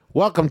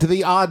Welcome to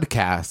the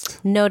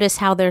Oddcast. Notice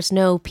how there's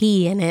no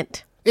P in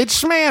it.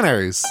 It's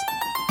Schmanners.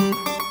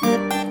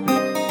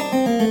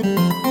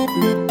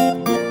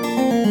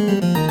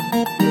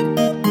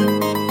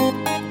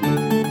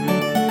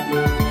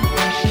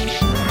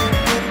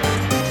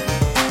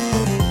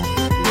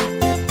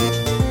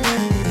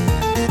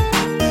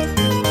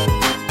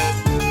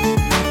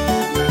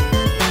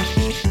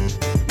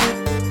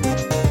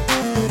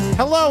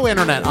 Hello,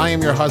 Internet. I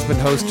am your husband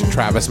host,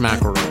 Travis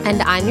McElroy.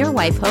 And I'm your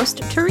wife host,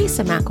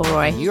 Teresa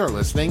McElroy. You're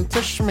listening to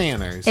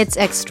Schmanners. It's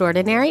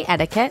extraordinary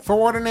etiquette. For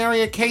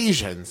ordinary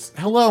occasions.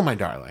 Hello, my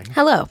darling.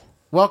 Hello.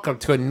 Welcome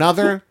to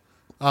another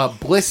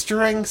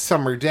blistering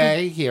summer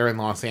day here in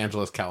Los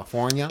Angeles,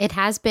 California. It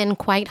has been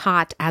quite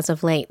hot as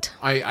of late.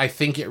 I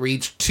think it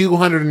reached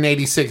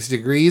 286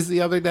 degrees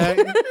the other day.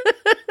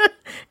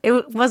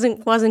 It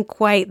wasn't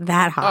quite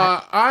that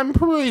hot. I'm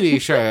pretty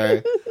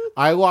sure.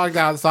 I walked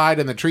outside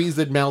and the trees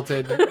had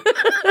melted.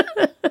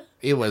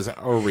 It was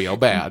real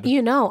bad.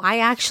 You know, I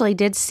actually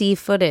did see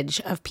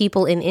footage of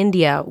people in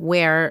India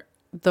where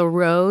the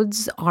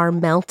roads are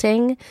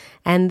melting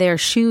and their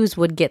shoes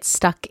would get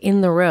stuck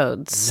in the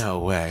roads. No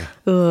way.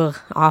 Ugh,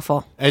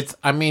 awful. I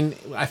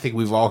think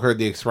we've all heard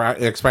the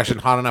expression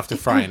hot enough to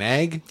fry an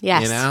egg.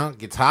 Yes. You know, it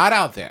gets hot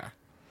out there.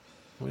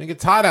 When it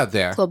gets hot out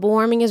there. Global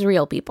warming is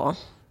real, people.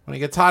 When it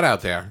gets hot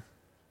out there,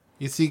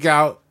 you seek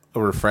out a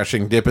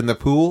refreshing dip in the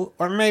pool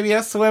or maybe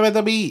a swim at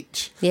the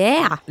beach.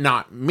 Yeah.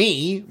 Not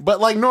me,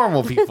 but like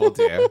normal people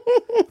do.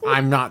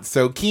 I'm not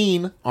so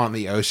keen on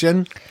the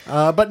ocean,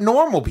 but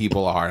normal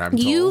people are, I'm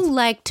told. You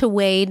like to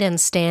wade and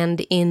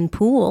stand in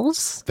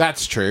pools.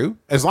 That's true.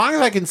 As long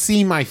as I can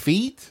see my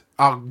feet,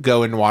 I'll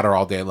go in water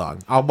all day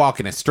long. I'll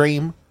walk in a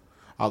stream.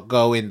 I'll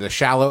go in the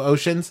shallow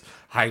oceans.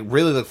 I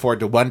really look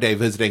forward to one day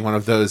visiting one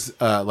of those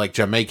like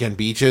Jamaican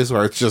beaches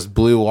where it's just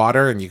blue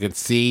water and you can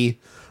see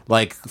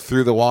like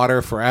through the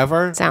water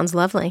forever. Sounds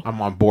lovely. I'm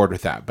on board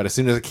with that. But as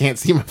soon as I can't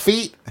see my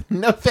feet,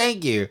 no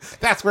thank you.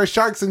 That's where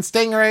sharks and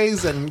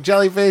stingrays and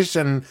jellyfish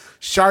and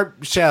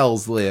sharp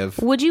shells live.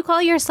 Would you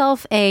call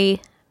yourself a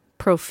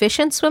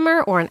proficient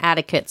swimmer or an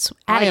adequate?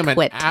 I am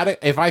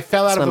if I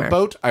fell out swimmer. of a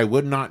boat, I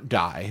would not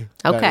die.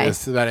 Okay.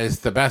 That is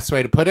the best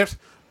way to put it.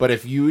 But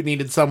if you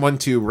needed someone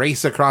to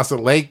race across a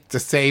lake to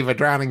save a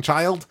drowning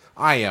child,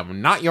 I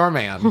am not your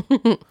man.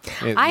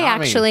 I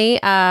actually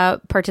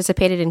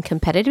participated in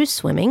competitive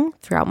swimming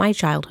throughout my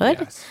childhood.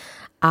 Yes.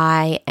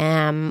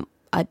 I'm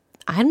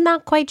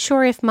not quite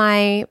sure if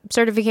my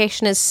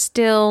certification is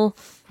still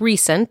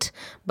recent,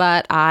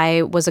 but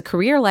I was a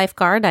career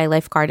lifeguard. I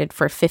lifeguarded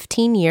for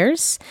 15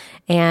 years,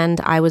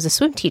 and I was a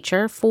swim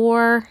teacher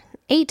for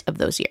 8 of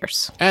those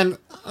years. And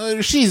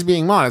she's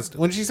being modest.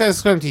 When she says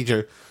swim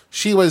teacher,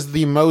 she was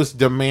the most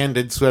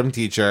demanded swim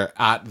teacher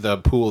at the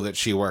pool that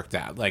she worked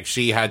at. Like,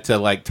 she had to,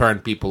 like, turn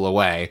people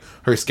away.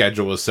 Her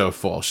schedule was so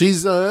full.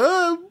 She's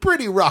a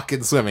pretty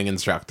rockin' swimming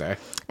instructor.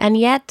 And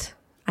yet,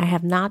 I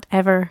have not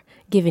ever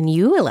given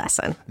you a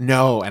lesson.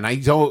 No, and I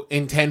don't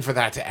intend for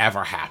that to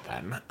ever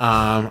happen.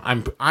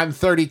 I'm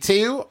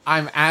 32.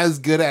 I'm as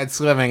good at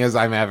swimming as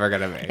I'm ever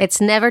going to be. It's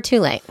never too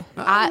late.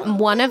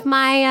 One of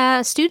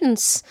my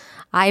students,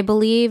 I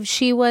believe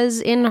she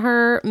was in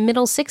her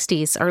middle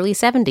 60s, early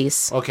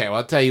 70s. Okay, well,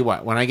 I'll tell you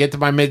what. When I get to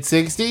my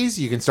mid-60s,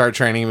 you can start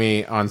training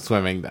me on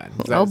swimming then.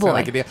 Does that Oh, sound boy.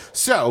 like a deal?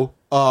 So,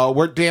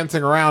 we're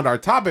dancing around our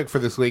topic for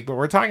this week, but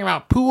we're talking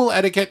about pool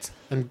etiquette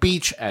and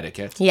beach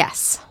etiquette.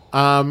 Yes.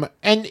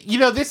 And, you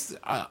know, this,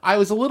 I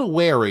was a little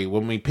wary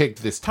when we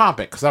picked this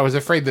topic because I was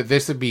afraid that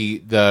this would be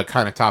the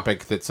kind of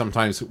topic that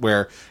sometimes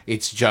where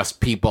it's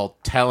just people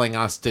telling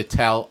us to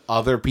tell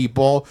other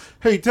people,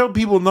 hey, tell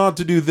people not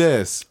to do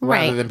this,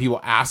 Right. rather than people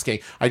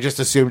asking. I just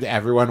assumed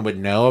everyone would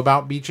know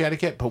about beach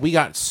etiquette, but we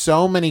got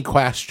so many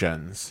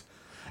questions.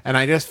 And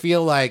I just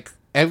feel like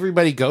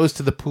everybody goes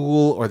to the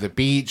pool or the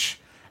beach,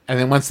 and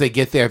then once they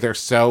get there, they're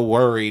so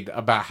worried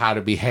about how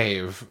to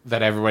behave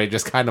that everybody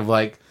just kind of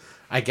like,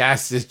 I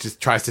guess it just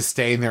tries to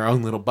stay in their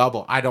own little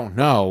bubble. I don't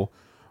know.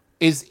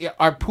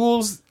 Are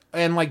pools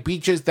and like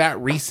beaches that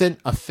recent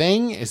a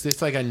thing? Is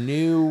this like a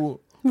new...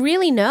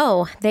 Really,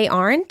 no, they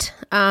aren't.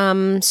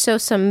 So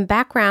some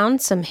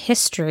background, some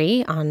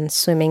history on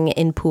swimming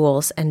in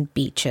pools and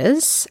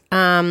beaches.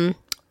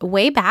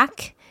 Way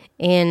back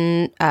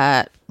in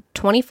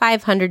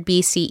 2500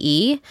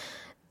 BCE,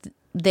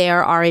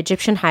 there are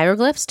Egyptian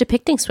hieroglyphs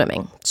depicting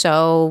swimming.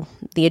 So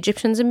the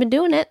Egyptians have been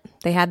doing it.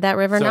 They had that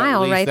River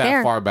Nile right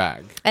there. Far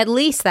back. At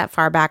least that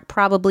far back,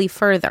 probably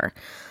further.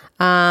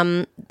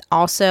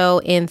 Also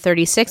in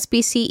 36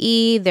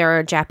 BCE, there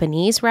are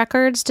Japanese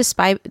records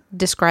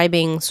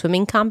describing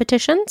swimming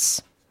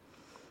competitions.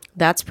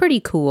 That's pretty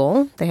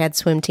cool. They had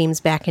swim teams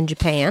back in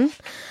Japan.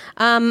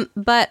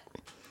 But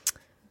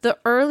the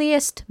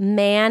earliest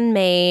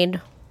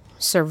man-made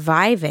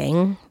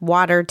surviving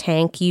water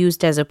tank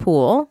used as a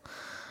pool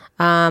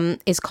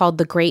is called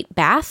the Great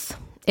Bath.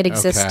 It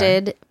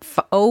existed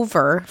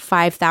over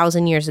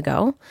 5,000 years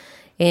ago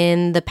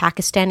in the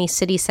Pakistani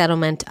city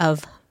settlement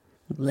of,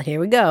 here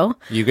we go,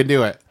 You can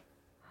do it.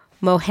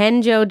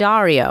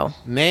 Mohenjo-Daro.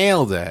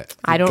 Nailed it.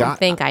 I don't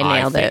think I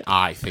nailed it.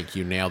 I think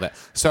you nailed it.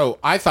 So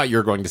I thought you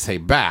were going to say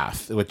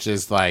Bath, which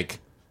is like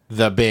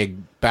the big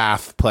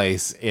bath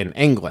place in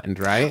England,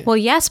 right? Well,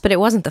 yes, but it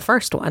wasn't the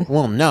first one.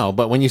 Well, no,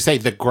 but when you say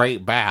the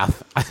Great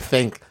Bath, I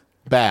think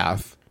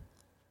Bath.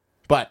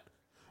 But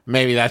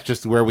maybe that's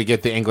just where we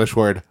get the English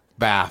word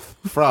bath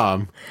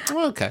from.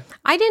 Okay.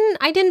 I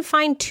didn't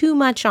find too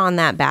much on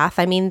that bath.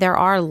 I mean, there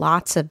are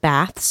lots of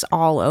baths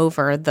all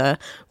over the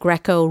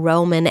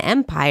Greco-Roman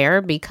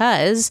Empire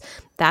because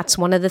that's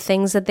one of the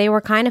things that they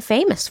were kind of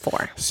famous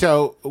for.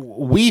 So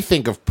we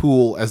think of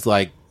pool as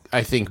like,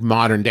 I think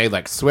modern day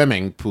like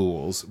swimming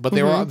pools, but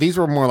these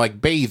were more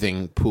like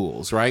bathing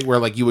pools, right? Where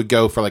like you would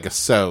go for like a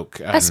soak.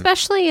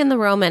 Especially in the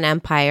Roman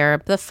Empire,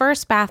 the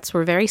first baths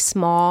were very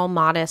small,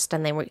 modest,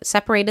 and they were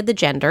separated the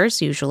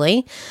genders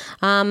usually.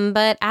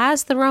 But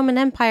as the Roman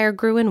Empire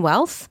grew in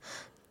wealth,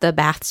 the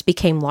baths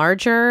became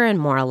larger and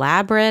more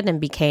elaborate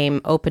and became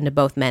open to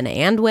both men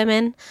and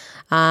women.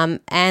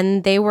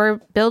 And they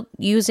were built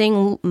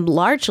using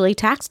largely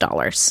tax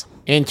dollars.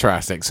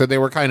 Interesting. So they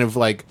were kind of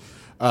like,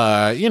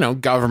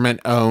 government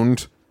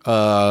owned,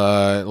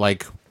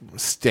 like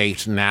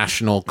state,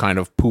 national kind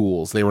of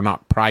pools. They were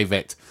not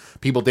private.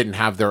 People didn't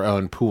have their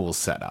own pools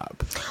set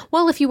up.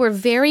 Well, if you were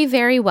very,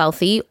 very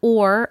wealthy,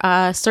 or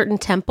certain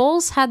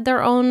temples had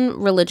their own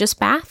religious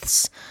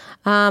baths.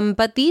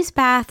 But these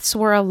baths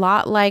were a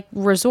lot like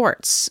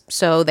resorts.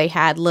 So they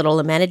had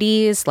little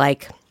amenities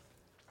like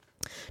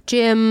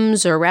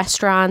gyms or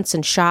restaurants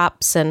and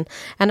shops and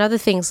other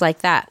things like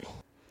that.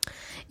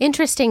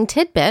 Interesting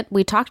tidbit,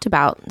 we talked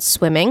about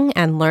swimming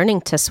and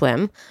learning to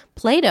swim.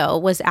 Plato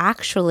was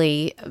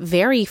actually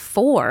very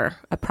for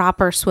a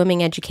proper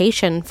swimming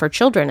education for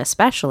children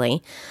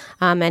especially,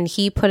 and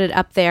he put it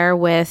up there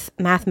with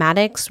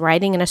mathematics,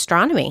 writing, and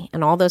astronomy,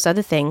 and all those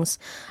other things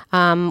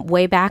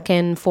way back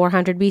in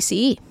 400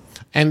 BCE.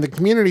 And the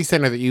community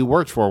center that you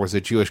worked for was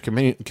a Jewish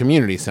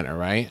community center,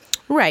 right?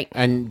 Right.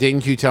 And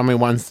didn't you tell me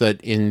once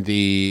that in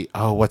the,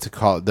 what's it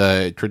called?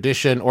 The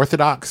tradition,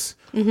 Orthodox,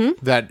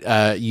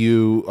 that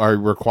you are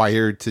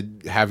required to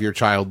have your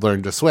child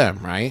learn to swim,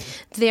 right?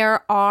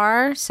 There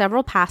are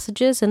several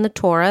passages in the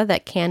Torah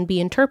that can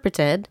be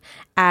interpreted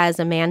as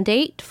a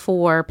mandate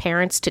for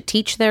parents to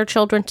teach their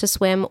children to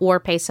swim or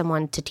pay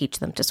someone to teach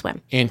them to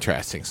swim.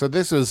 Interesting. So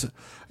this was,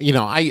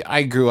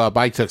 I grew up,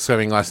 I took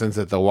swimming lessons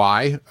at the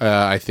Y.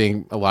 I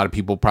think a lot of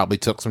people probably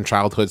took some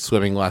childhood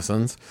swimming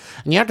lessons.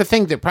 And you have to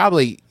think that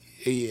probably,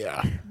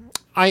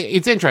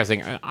 it's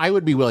interesting. I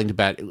would be willing to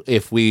bet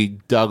if we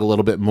dug a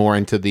little bit more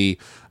into the,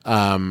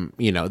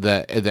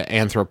 the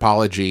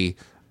anthropology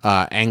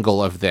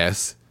angle of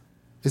this.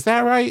 Is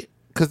that right?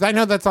 Because I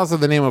know that's also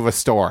the name of a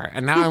store,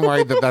 and now I'm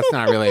worried that that's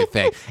not really a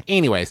thing.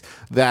 Anyways,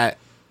 that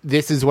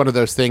this is one of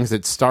those things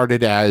that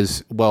started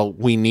as, well,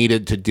 we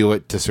needed to do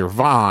it to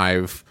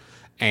survive,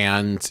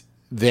 and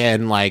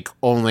then like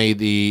only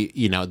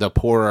the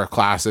poorer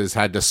classes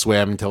had to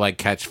swim to like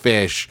catch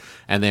fish,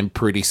 and then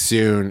pretty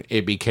soon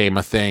it became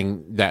a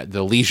thing that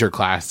the leisure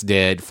class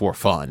did for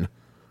fun.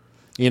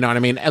 You know what I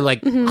mean? And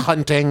like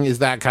hunting is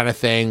that kind of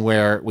thing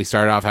where we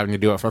started off having to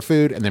do it for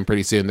food, and then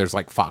pretty soon there's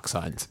like fox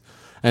hunts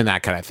and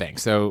that kind of thing.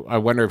 So I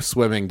wonder if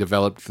swimming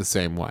developed the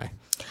same way.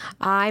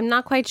 I'm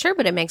not quite sure,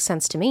 but it makes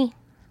sense to me.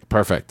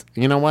 Perfect.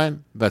 You know what?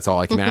 That's all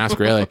I can ask,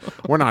 really.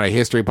 We're not a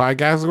history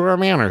podcast. We're a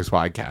manners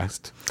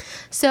podcast.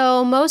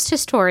 So most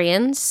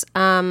historians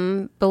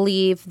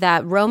believe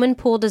that Roman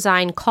pool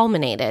design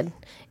culminated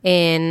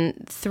in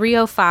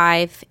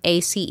 305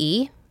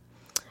 ACE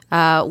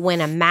when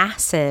a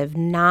massive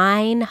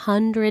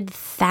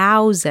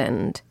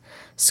 900,000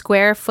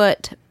 square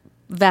foot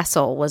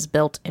vessel was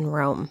built in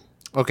Rome.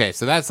 Okay,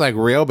 so that's like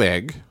real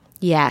big.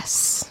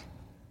 Yes.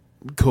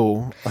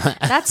 Cool.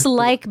 That's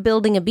like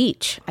building a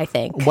beach, I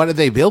think. What did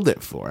they build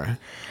it for?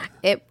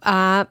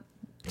 Just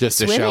to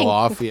swimming. show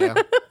off, yeah.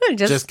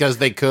 Just because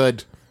they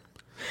could.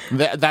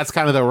 That's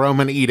kind of the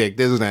Roman edict,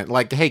 isn't it?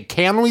 Like, hey,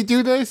 can we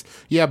do this?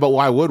 Yeah, but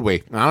why would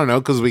we? I don't know,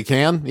 because we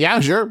can. Yeah,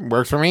 sure.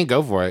 Works for me.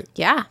 Go for it.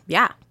 Yeah.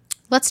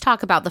 Let's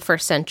talk about the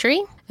first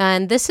century.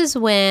 And this is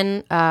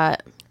when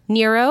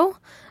Nero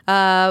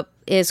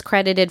is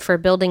credited for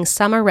building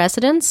summer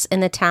residence in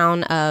the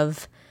town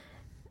of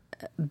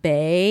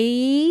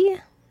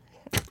Bay.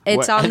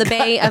 It's on the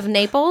Bay of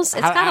Naples.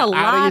 It's got a lot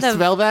of... How do you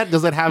spell that?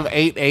 Does it have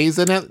 8 A's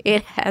in it?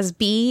 It has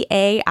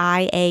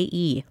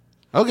Baiae.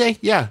 Okay,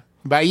 yeah.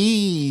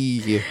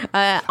 Bay.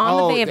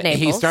 On the Bay of Naples.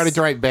 He started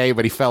to write Bay,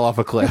 but he fell off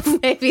a cliff.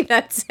 Maybe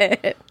that's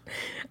it.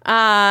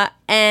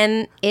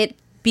 And it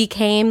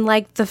became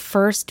like the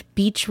first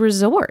beach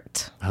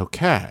resort.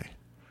 Okay.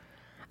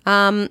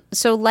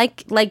 So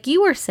like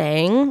you were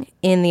saying,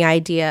 in the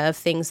idea of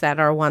things that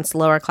are once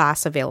lower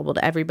class available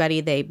to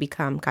everybody, they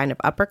become kind of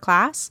upper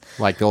class.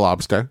 Like the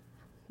lobster.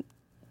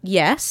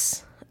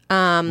 Yes.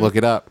 Look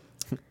it up.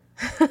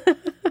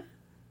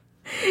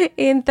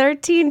 In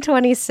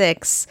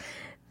 1326,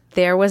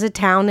 there was a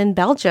town in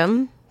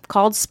Belgium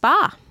called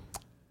Spa.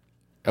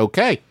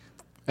 Okay.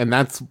 And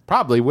that's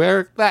probably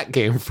where that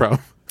came from.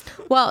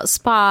 Well,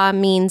 spa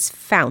means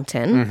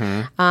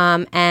fountain.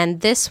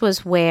 And this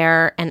was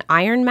where an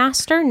iron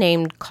master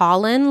named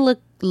Colin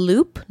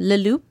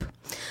Leloup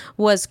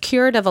was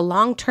cured of a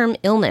long-term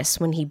illness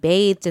when he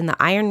bathed in the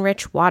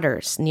iron-rich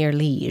waters near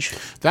Liege.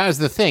 That is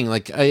the thing.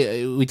 Like,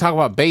 we talk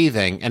about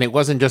bathing, and it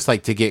wasn't just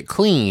like to get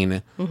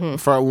clean.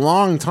 For a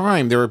long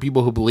time, there were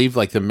people who believed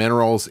like the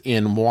minerals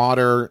in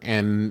water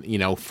and,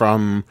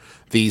 from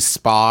these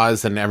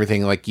spas and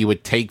everything, like you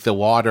would take the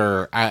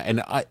water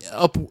and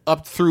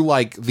up through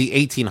like the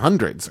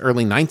 1800s,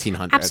 early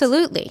 1900s.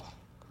 Absolutely.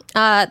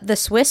 The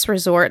Swiss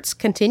resorts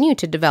continued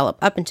to develop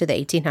up into the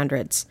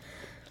 1800s.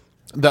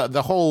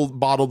 The whole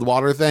bottled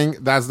water thing,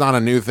 that's not a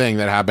new thing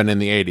that happened in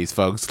the 80s,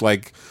 folks.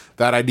 Like,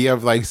 that idea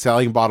of, like,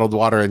 selling bottled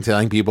water and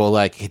telling people,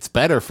 like, it's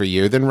better for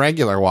you than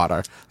regular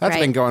water. That's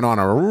been going on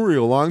a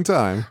real long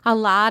time. A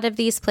lot of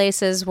these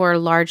places were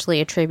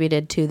largely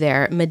attributed to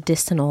their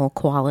medicinal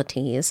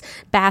qualities,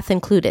 Bath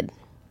included.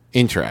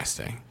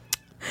 Interesting.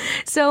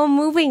 So,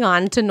 moving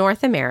on to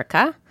North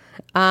America.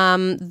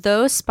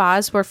 Those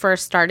spas were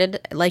first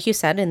started, like you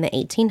said, in the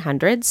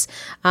 1800s.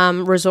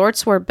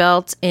 Resorts were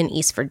built in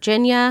East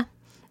Virginia,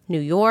 New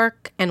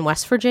York, and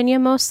West Virginia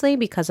mostly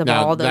because of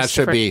all those. That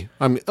should be,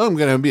 I'm going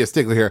to be a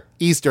stickler here,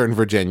 Eastern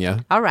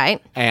Virginia. All right.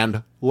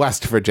 And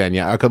West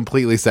Virginia, a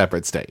completely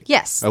separate state.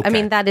 Yes. Okay. I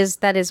mean, that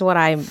is what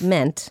I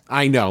meant.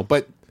 I know,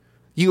 but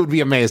you would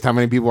be amazed how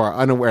many people are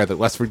unaware that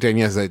West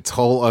Virginia is its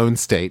whole own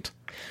state.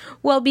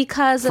 Well,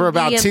 because for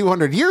about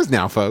 200 years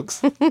now,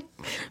 folks.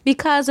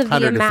 Because of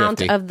the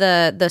amount of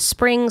the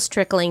springs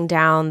trickling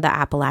down the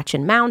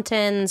Appalachian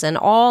Mountains and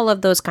all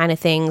of those kind of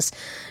things,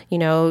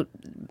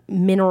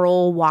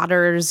 mineral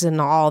waters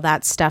and all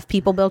that stuff.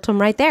 People built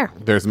them right there.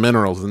 There's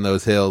minerals in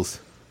those hills.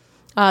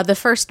 The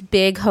first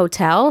big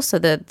hotel, so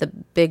the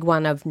big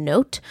one of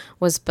note,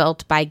 was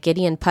built by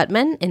Gideon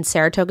Putman in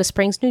Saratoga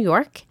Springs, New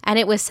York. And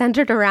it was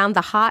centered around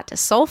the hot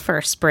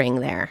sulfur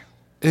spring there.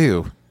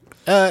 Ew.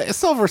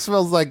 Sulfur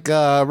smells like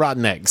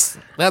rotten eggs.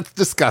 That's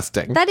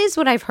disgusting. That is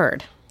what I've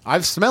heard.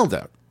 I've smelled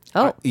it.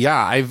 Oh.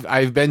 Yeah,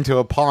 I've been to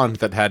a pond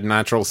that had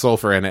natural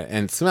sulfur in it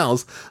and it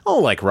smells,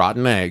 like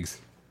rotten eggs.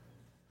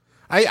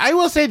 I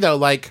will say, though,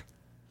 like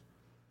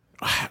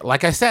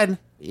I said,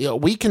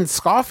 we can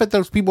scoff at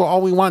those people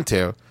all we want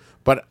to.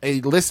 But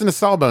listen to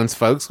Sawbones,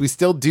 folks. We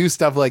still do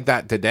stuff like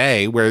that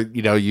today where,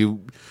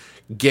 you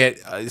get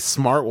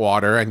smart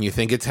water and you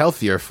think it's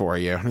healthier for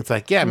you. And it's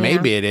like, yeah,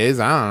 maybe it is.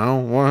 I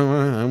don't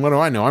know. What do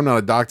I know? I'm not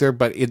a doctor,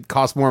 but it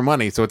costs more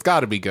money, so it's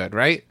got to be good,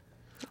 right?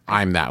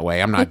 I'm that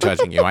way. I'm not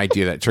judging you. I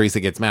do that. Teresa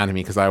gets mad at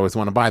me because I always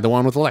want to buy the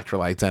one with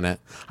electrolytes in it.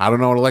 I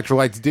don't know what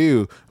electrolytes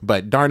do,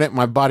 but darn it,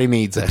 my body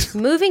needs it.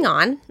 Moving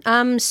on.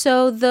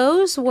 So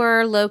those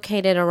were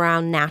located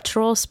around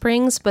natural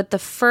springs, but the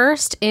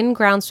first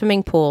in-ground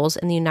swimming pools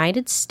in the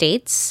United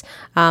States,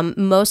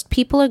 most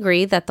people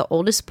agree that the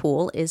oldest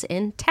pool is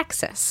in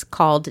Texas,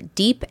 called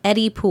Deep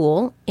Eddy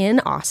Pool in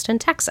Austin,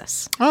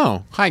 Texas.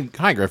 Oh, hi,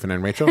 Griffin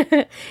and Rachel.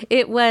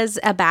 It was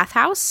a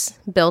bathhouse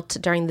built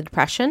during the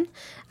Depression.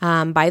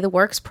 By the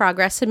Works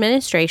Progress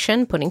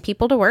Administration, putting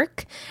people to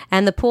work.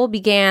 And the pool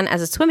began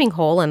as a swimming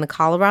hole in the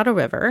Colorado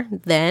River,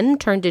 then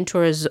turned into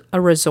a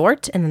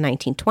resort in the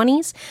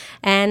 1920s,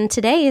 and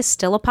today is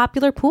still a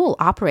popular pool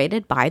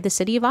operated by the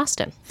city of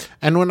Austin.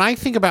 And when I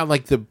think about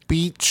like the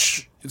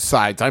beach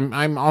sides,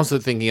 I'm also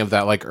thinking of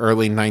that like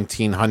early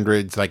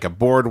 1900s, like a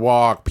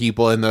boardwalk,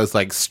 people in those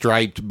like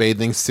striped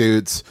bathing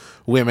suits,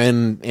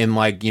 women in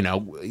like,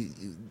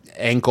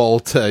 ankle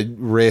to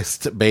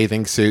wrist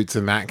bathing suits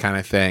and that kind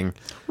of thing.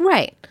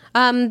 Right.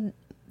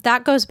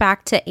 That goes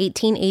back to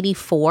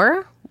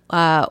 1884,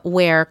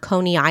 where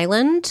Coney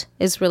Island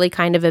is really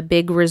kind of a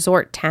big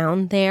resort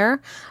town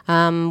there,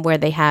 where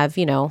they have,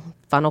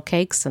 funnel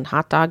cakes and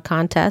hot dog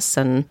contests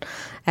and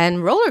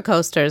roller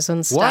coasters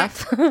and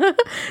stuff.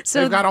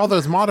 So they've got all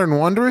those modern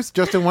wonders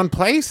just in one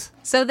place?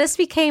 So this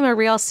became a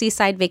real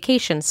seaside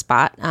vacation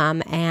spot,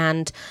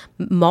 and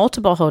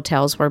multiple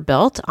hotels were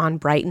built on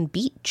Brighton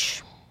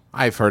Beach.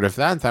 I've heard of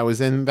that. That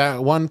was in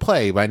that one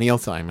play by Neil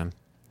Simon.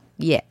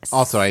 Yes.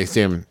 Also, I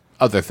assume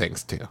other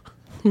things too.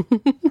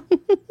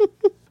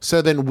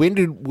 So then when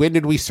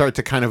did we start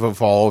to kind of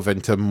evolve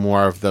into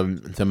more of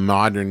the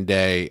modern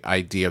day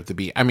idea of the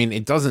beach? I mean,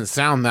 it doesn't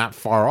sound that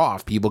far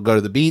off. People go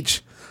to the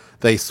beach,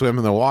 they swim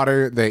in the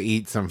water, they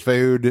eat some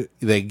food,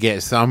 they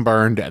get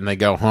sunburned, and they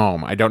go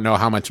home. I don't know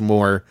how much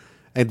more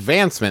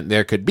advancement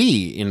there could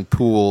be in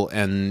pool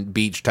and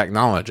beach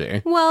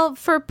technology. Well,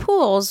 for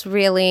pools,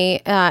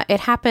 really, it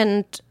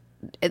happened.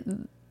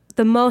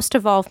 The most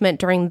involvement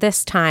during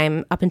this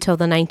time, up until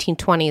the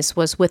 1920s,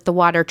 was with the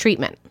water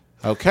treatment.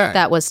 Okay.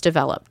 That was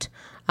developed.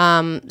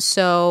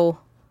 So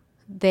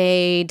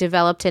they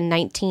developed in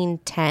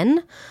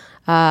 1910.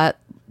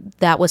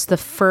 That was the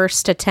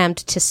first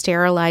attempt to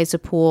sterilize a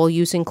pool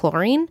using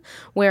chlorine,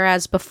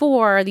 whereas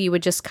before you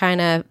would just kind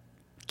of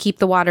keep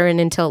the water in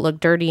until it looked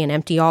dirty and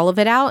empty all of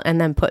it out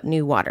and then put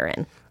new water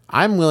in.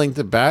 I'm willing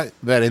to bet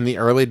that in the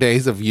early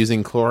days of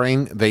using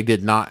chlorine, they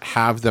did not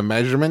have the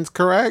measurements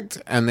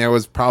correct, and there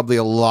was probably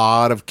a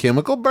lot of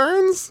chemical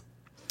burns.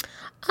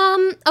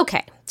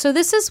 Okay, so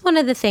this is one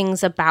of the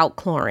things about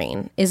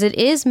chlorine is it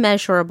is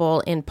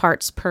measurable in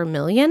parts per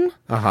million.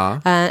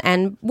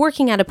 And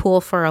working at a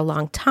pool for a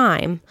long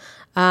time,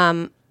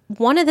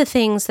 one of the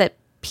things that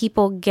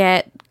people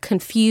get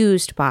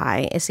confused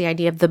by is the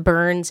idea of the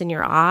burns in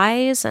your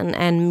eyes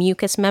and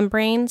mucous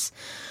membranes,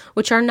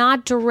 which are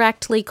not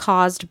directly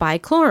caused by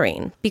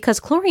chlorine because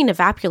chlorine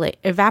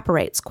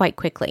evaporates quite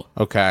quickly.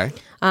 Okay.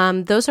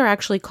 Those are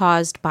actually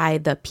caused by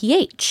the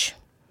pH.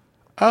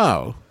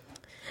 Oh.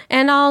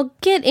 And I'll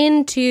get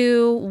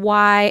into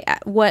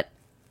what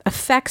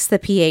affects the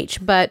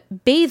pH, but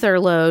bather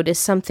load is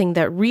something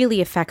that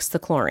really affects the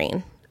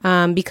chlorine.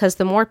 Because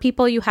the more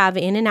people you have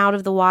in and out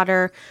of the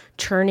water,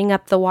 churning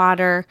up the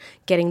water,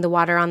 getting the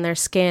water on their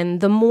skin,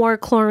 the more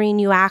chlorine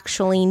you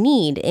actually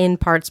need in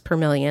parts per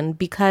million.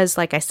 Because,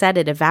 like I said,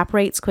 it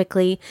evaporates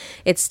quickly.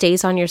 It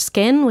stays on your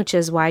skin, which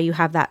is why you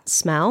have that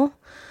smell.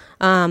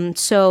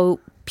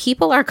 So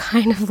people are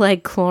kind of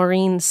like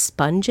chlorine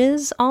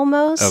sponges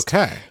almost.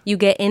 Okay. You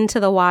get into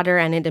the water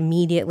and it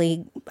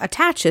immediately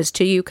attaches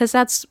to you because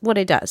that's what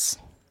it does.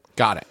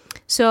 Got it.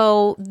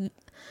 So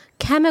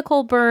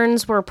chemical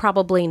burns were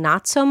probably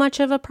not so much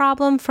of a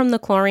problem from the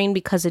chlorine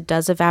because it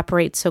does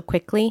evaporate so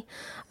quickly.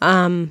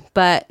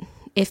 But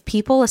if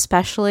people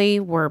especially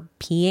were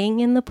peeing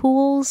in the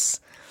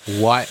pools,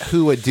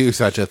 Who would do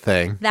such a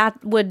thing?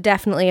 that would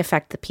definitely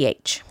affect the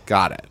pH.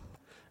 Got it.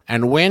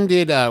 And when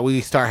did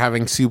we start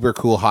having super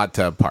cool hot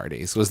tub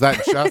parties? Was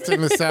that just in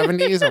the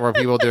 70s or were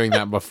people doing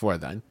that before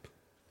then?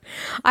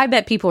 I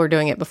bet people were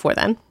doing it before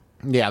then.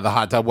 Yeah, the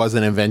hot tub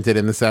wasn't invented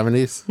in the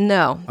 70s?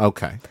 No.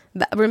 Okay.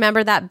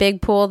 Remember that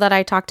big pool that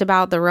I talked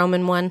about, the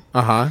Roman one?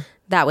 Uh-huh.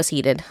 That was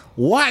heated.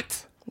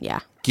 What? Yeah.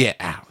 Get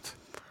out.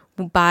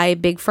 By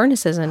big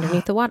furnaces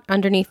underneath the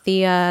underneath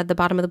the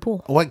bottom of the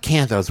pool. What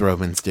can't those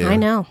Romans do? I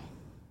know.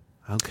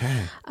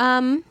 Okay.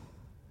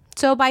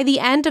 So by the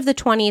end of the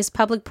 20s,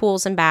 public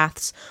pools and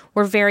baths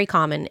were very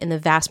common in the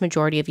vast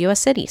majority of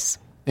U.S. cities.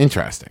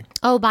 Interesting.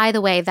 Oh, by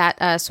the way, that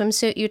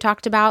swimsuit you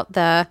talked about,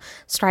 the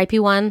stripy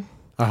one,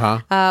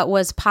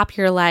 was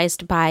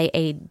popularized by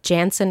a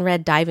Jansen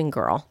Red diving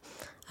girl.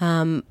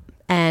 And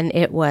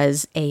it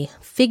was a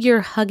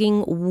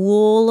figure-hugging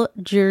wool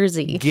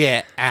jersey.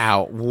 Get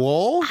out.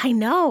 Wool? I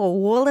know,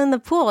 wool in the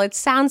pool. It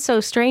sounds so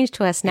strange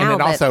to us now,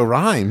 And it also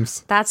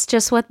rhymes.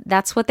 that's what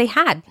they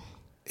had.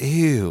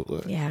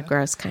 Ew. Yeah,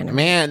 gross kind of.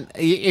 Man,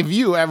 if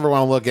you ever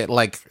want to look at,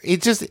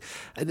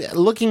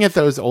 looking at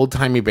those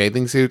old-timey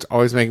bathing suits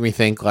always make me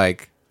think,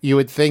 you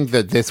would think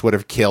that this would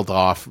have killed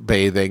off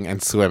bathing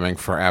and swimming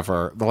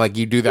forever. Like,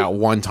 you do that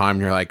one time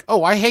and you're like,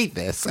 oh, I hate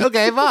this.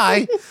 Okay,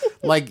 bye.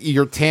 Like,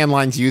 your tan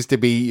lines used to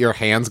be your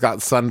hands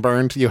got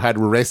sunburned. You had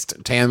wrist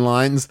tan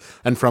lines.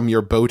 And from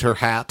your boater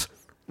hat.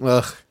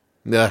 Ugh.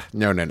 No.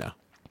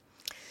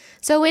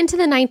 So into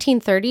the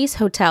 1930s,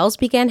 hotels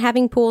began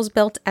having pools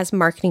built as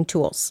marketing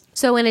tools.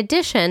 So in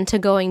addition to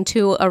going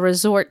to a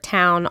resort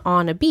town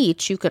on a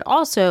beach, you could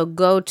also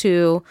go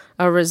to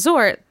a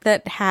resort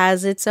that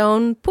has its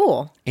own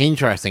pool.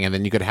 Interesting. And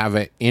then you could have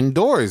it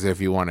indoors if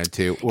you wanted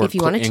to. Or If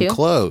you wanted to.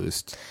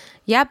 enclosed.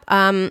 Yep.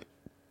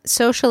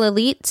 Social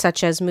elite,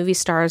 such as movie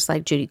stars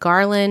like Judy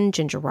Garland,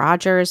 Ginger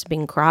Rogers,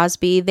 Bing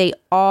Crosby, they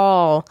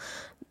all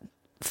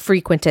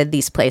frequented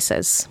these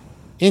places.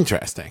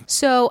 Interesting.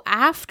 So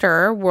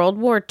after World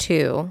War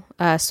II,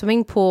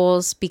 swimming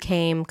pools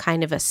became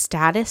kind of a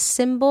status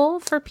symbol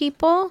for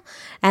people.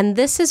 And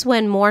this is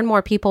when more and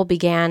more people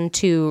began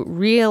to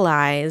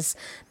realize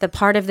that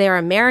part of their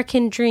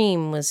American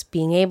dream was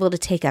being able to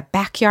take a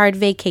backyard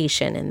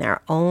vacation in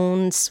their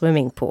own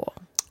swimming pool.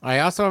 I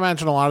also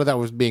imagine a lot of that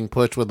was being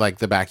pushed with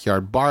the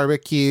backyard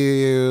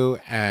barbecue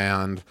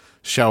and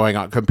showing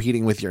up,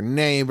 competing with your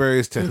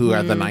neighbors to who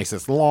had the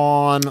nicest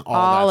lawn,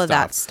 all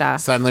that stuff.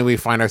 Suddenly we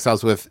find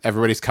ourselves with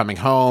everybody's coming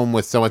home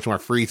with so much more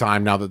free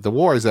time now that the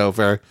war is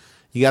over.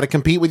 You got to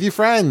compete with your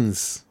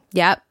friends.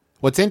 Yep.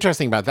 What's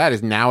interesting about that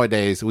is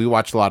nowadays we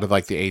watch a lot of the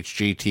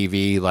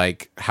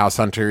HGTV, House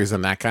Hunters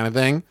and that kind of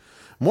thing.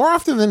 More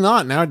often than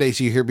not, nowadays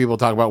you hear people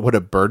talk about what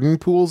a burden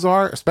pools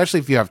are, especially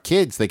if you have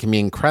kids. They can be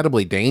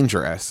incredibly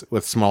dangerous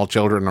with small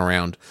children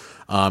around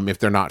if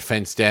they're not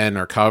fenced in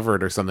or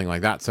covered or something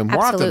like that. So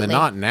more often than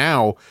not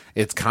now,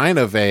 it's kind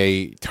of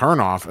a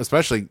turnoff,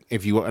 especially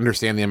if you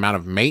understand the amount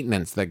of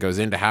maintenance that goes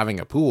into having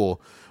a pool,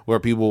 where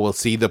people will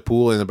see the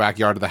pool in the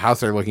backyard of the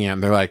house they're looking at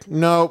and they're like,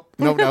 nope.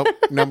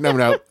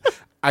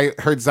 I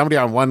heard somebody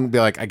on one be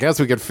like, I guess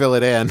we could fill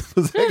it in. I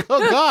was like,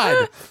 oh,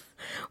 God.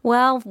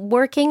 Well,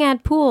 working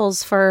at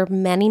pools for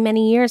many,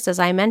 many years, as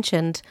I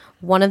mentioned,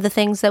 one of the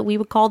things that we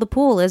would call the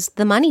pool is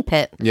the money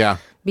pit. Yeah.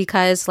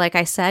 Because, like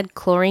I said,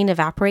 chlorine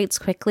evaporates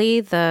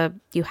quickly.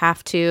 You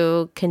have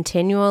to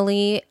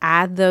continually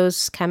add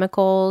those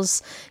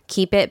chemicals,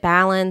 keep it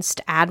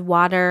balanced, add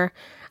water,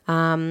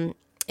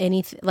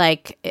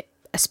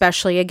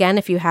 especially, again,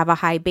 if you have a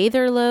high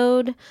bather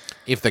load.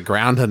 If the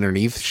ground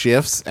underneath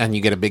shifts and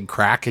you get a big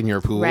crack in your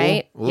pool.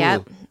 Right, Ooh.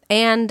 Yep.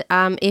 And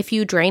if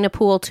you drain a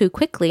pool too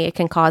quickly, it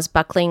can cause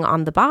buckling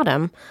on the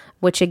bottom,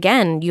 which,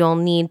 again, you'll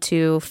need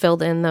to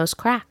fill in those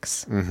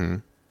cracks. Mm-hmm.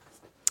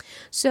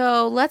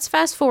 So let's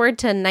fast forward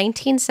to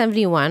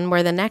 1971,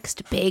 where the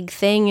next big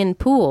thing in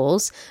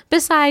pools,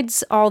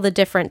 besides all the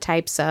different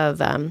types of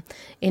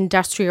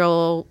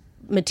industrial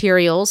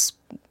materials,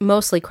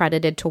 mostly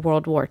credited to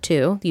World War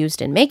II,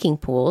 used in making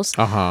pools,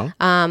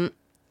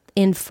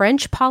 in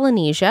French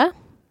Polynesia,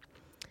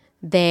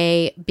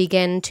 they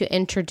begin to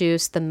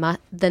introduce the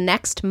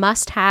next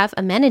must-have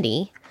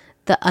amenity,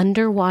 the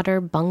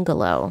underwater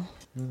bungalow.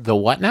 The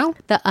what now?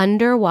 The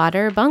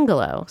underwater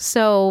bungalow.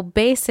 So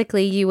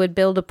basically, you would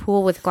build a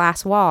pool with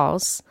glass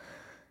walls,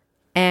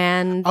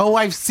 and Oh,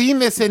 I've seen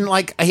this in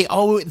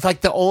it's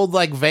like the old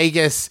like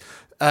Vegas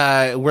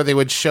where they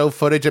would show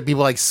footage of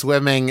people like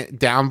swimming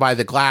down by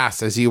the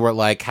glass as you were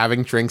like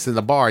having drinks in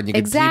the bar, and you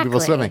could see people Exactly.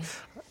 swimming.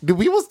 Do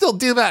people still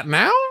do that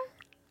now?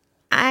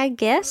 I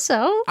guess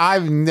so.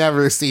 I've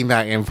never seen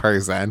that in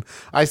person.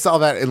 I saw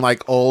that in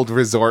like old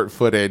resort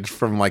footage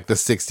from like the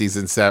 60s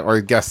and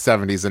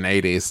 70s and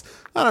 80s.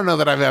 I don't know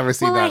that I've ever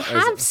seen Well, I that.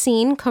 have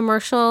seen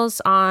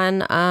commercials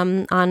on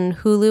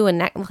Hulu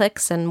and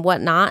Netflix and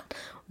whatnot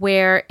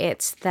where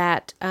it's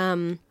that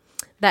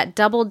that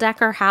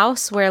double-decker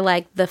house where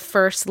like the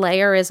first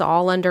layer is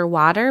all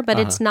underwater, but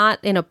it's not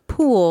in a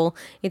pool.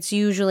 It's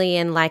usually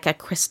in like a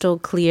crystal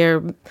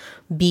clear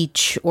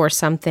beach or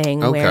something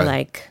where Okay.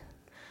 like...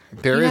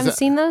 There You is haven't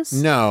seen those?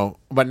 No,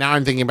 but now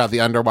I'm thinking about the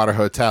underwater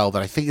hotel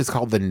that I think is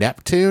called the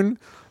Neptune,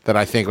 that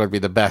I think would be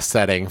the best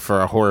setting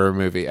for a horror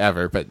movie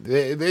ever. But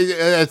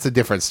it's a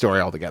different story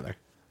altogether.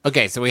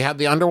 Okay, so we have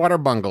the underwater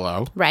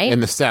bungalow, Right.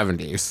 in the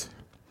 70s.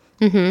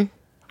 Mm-hmm.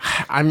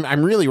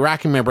 I'm really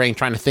racking my brain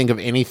trying to think of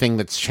anything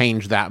that's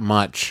changed that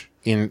much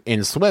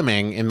in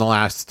swimming in the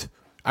last.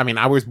 I mean,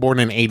 I was born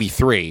in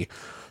 '83.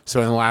 So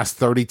in the last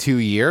 32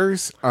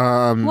 years,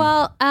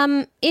 Well,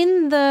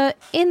 in the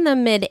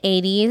mid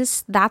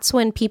 80s, that's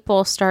when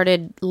people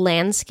started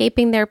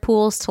landscaping their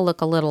pools to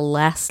look a little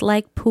less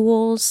like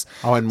pools.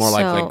 and more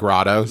like So-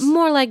 grottos.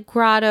 More like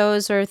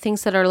grottos or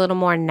things that are a little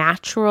more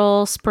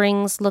natural,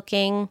 springs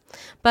looking.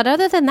 But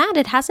other than that,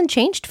 it hasn't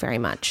changed very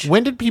much.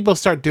 When did people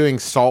start doing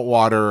salt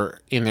water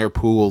in their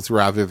pools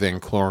rather than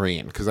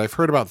chlorine? Because I've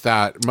heard about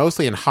that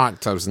mostly in hot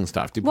tubs and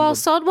stuff. Do Well, people-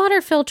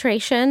 saltwater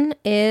filtration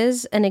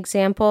is an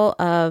example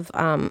of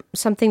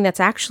something that's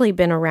actually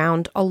been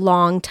around a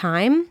long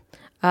time.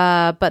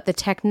 But the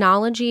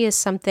technology is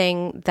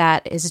something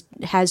that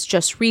has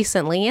just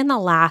recently, in the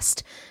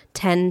last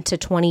 10 to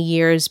 20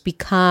 years,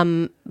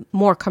 become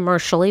more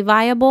commercially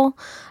viable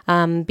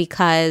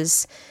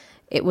because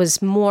it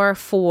was more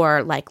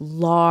for like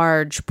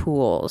large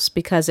pools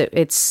because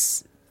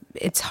it's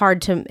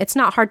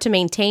not hard to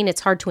maintain,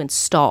 it's hard to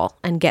install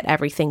and get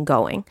everything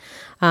going.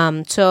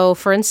 So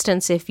for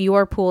instance, if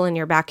your pool in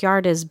your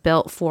backyard is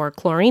built for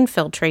chlorine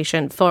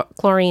filtration, for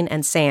chlorine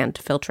and sand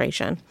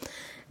filtration,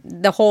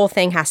 the whole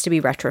thing has to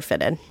be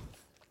retrofitted.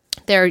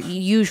 They're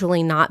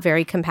usually not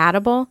very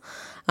compatible.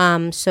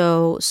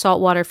 So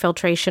saltwater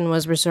filtration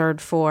was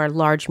reserved for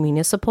large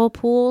municipal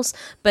pools,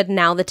 but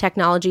now the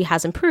technology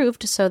has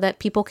improved so that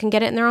people can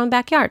get it in their own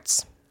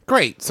backyards.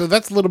 Great. So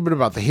that's a little bit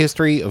about the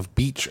history of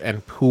beach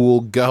and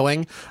pool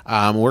going.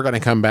 We're going to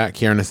come back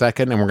here in a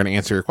second and we're going to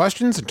answer your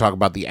questions and talk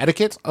about the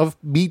etiquette of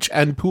beach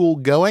and pool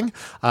going.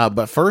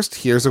 But first,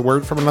 here's a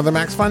word from another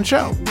Max Fun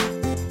show.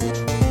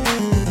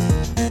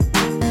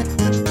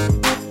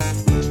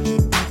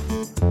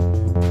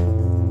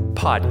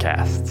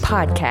 Podcasts.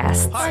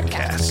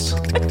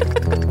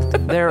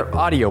 They're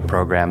audio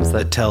programs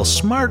that Tell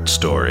smart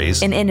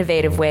stories. in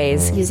innovative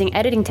ways. Using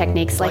editing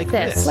techniques like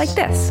this. Like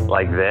this.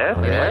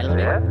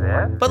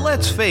 But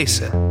let's face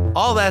it,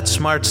 all that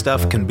smart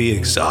stuff can be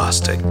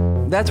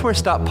exhausting. That's where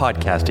Stop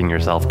Podcasting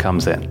Yourself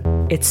comes in.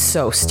 It's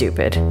so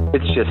stupid.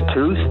 It's just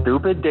two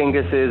stupid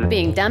dinguses.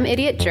 Being dumb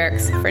idiot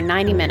jerks for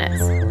 90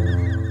 minutes.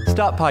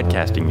 Stop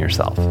Podcasting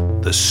Yourself.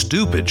 The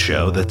stupid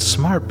show that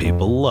smart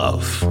people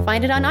love.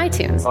 Find it on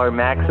iTunes. Or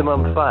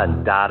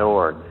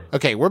MaximumFun.org.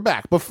 Okay, we're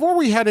back. Before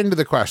we head into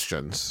the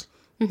questions,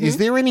 is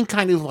there any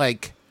kind of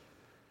like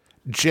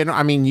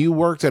I mean, you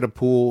worked at a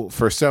pool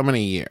for so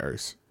many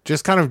years.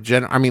 Just kind of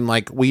I mean,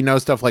 like, we know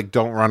stuff like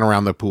don't run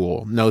around the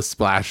pool, no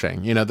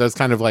splashing, those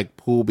kind of like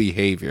pool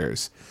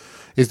behaviors.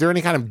 Is there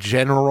any kind of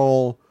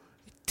general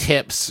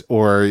tips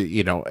or,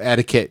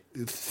 etiquette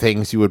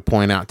things you would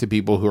point out to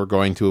people who are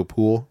going to a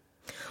pool?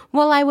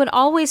 Well, I would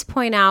always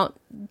point out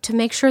to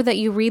make sure that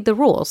you read the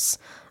rules.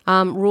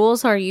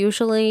 Rules are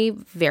usually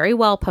very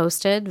well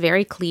posted,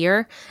 very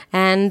clear,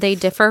 and they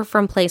differ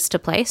from place to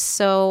place.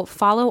 So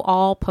follow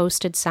all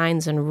posted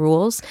signs and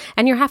rules,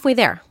 and you're halfway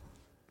there.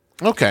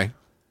 Okay.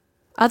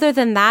 Other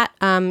than that,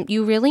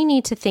 you really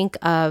need to think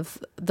of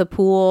the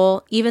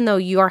pool, even though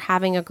you're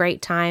having a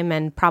great time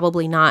and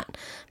probably not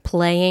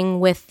playing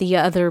with the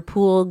other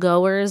pool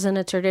goers in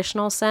a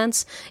traditional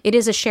sense, it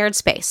is a shared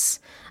space.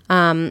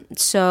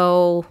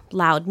 So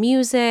loud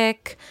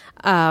music,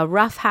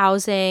 rough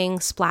housing,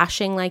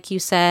 splashing, like you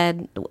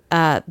said,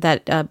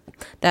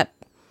 that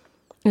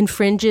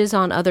infringes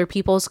on other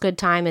people's good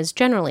time is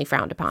generally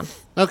frowned upon.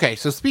 Okay,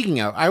 so speaking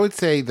of, I would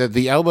say that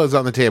the elbows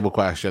on the table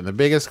question, the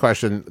biggest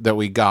question that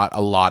we got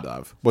a lot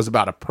of was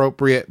about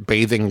appropriate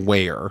bathing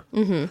wear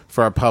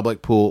for a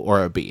public pool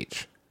or a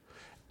beach.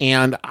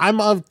 And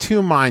I'm of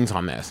two minds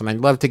on this, and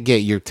I'd love to get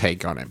your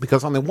take on it.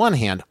 Because on the one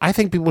hand, I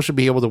think people should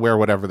be able to wear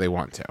whatever they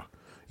want to.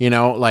 You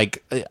know,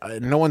 like,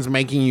 no one's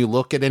making you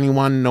look at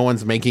anyone. No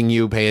one's making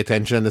you pay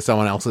attention to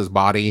someone else's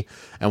body.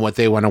 And what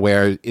they want to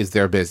wear is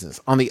their business.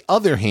 On the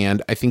other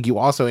hand, I think you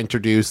also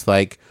introduce,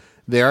 like,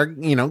 there are,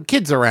 you know,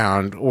 kids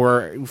around,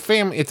 or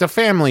it's a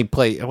family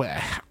place.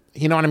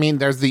 You know what I mean?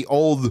 There's the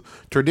old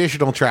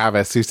traditional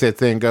Travis who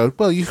sits there and goes,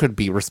 well, you could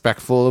be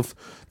respectful of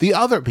the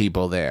other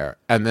people there.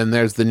 And then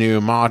there's the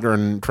new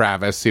modern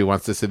Travis who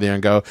wants to sit there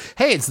and go,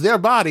 hey, it's their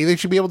body. They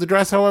should be able to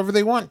dress however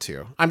they want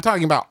to. I'm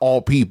talking about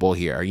all people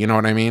here. You know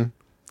what I mean?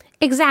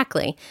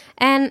 Exactly.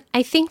 And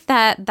I think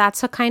that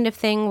that's a kind of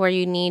thing where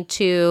you need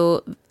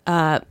to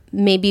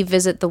maybe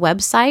visit the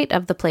website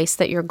of the place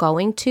that you're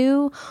going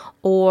to,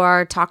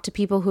 or talk to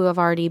people who have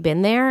already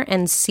been there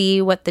and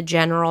see what the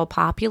general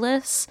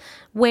populace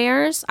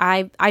wears.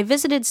 I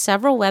visited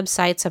several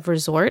websites of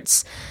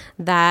resorts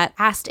that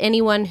asked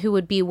anyone who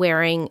would be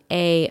wearing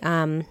a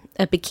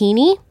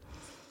bikini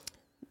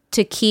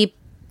to keep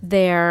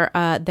their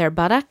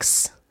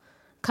buttocks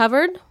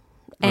covered,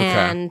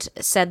 and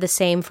said the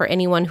same for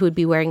anyone who would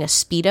be wearing a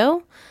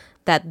Speedo,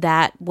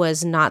 that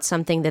was not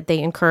something that they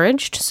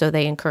encouraged. So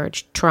they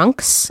encouraged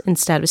trunks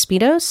instead of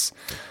Speedos.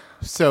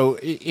 So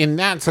in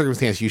that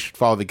circumstance, you should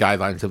follow the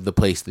guidelines of the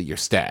place that you're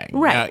staying.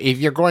 Right. Now, if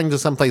you're going to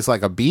someplace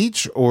like a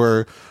beach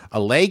or a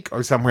lake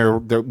or somewhere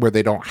where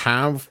they don't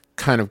have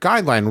kind of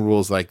guideline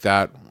rules like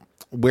that,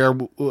 where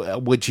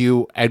would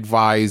you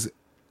advise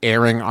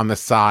erring on the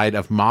side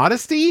of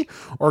modesty,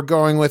 or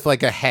going with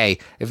like a, hey,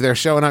 if they're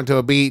showing up to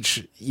a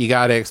beach, you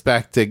got to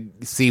expect to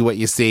see what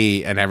you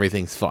see and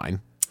everything's fine?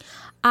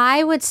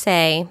 I would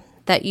say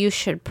that you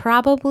should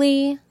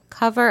probably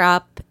cover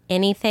up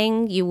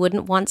anything you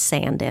wouldn't want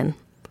sand in.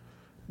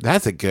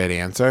 That's a good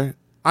answer.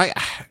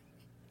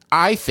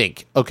 I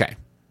think, okay,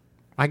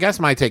 I guess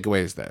my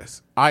takeaway is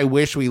this. I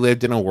wish we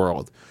lived in a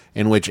world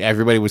in which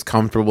everybody was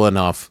comfortable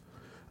enough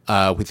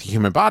with the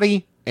human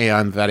body,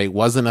 and that it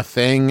wasn't a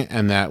thing,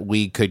 and that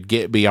we could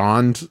get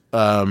beyond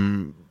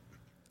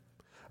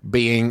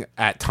being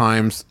at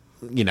times,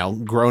 you know,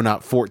 grown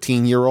up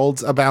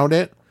 14-year-olds about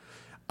it.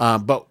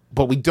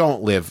 But we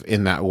don't live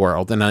in that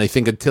world. And I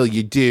think until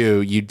you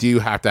do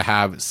have to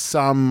have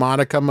some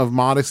modicum of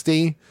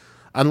modesty,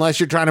 unless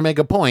you're trying to make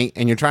a point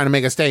and you're trying to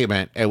make a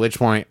statement, at which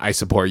point I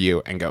support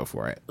you and go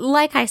for it.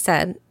 Like I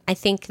said, I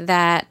think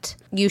that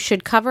you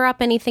should cover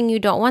up anything you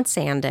don't want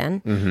sand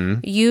in. Mm-hmm.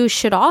 You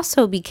should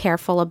also be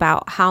careful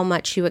about how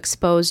much you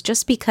expose,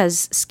 just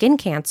because skin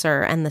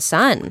cancer and the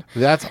sun.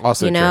 That's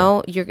also true. You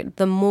know,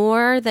 the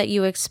more that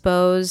you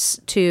expose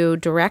to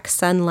direct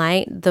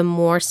sunlight, the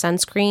more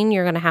sunscreen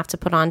you're going to have to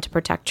put on to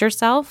protect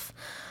yourself.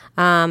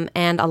 And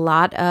a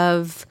lot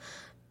of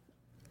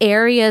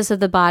areas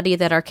of the body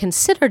that are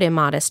considered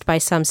immodest by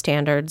some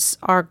standards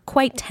are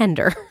quite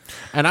tender.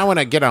 And I want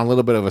to get on a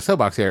little bit of a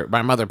soapbox here.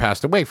 My mother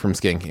passed away from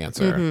skin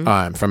cancer,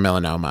 from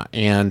melanoma.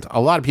 And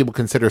a lot of people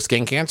consider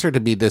skin cancer to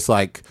be this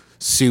like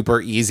super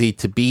easy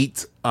to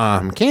beat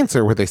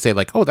cancer, where they say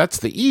like, oh, that's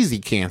the easy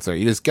cancer.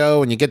 You just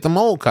go and you get the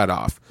mole cut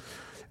off.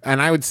 And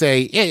I would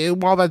say,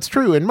 while that's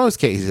true in most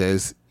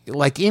cases,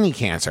 like any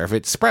cancer, if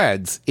it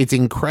spreads, it's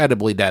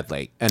incredibly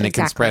deadly. And it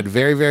can spread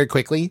very, very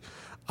quickly.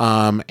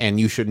 And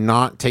you should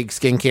not take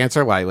skin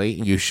cancer lightly.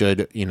 You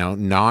should,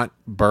 not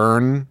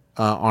burn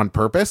on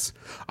purpose.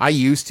 I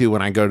used to,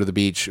 when I go to the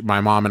beach, my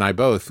mom and I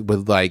both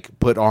would like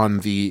put on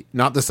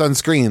not the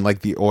sunscreen, like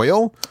the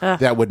oil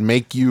that would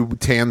make you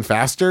tan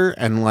faster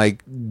and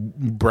like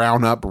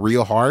brown up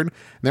real hard. And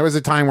there was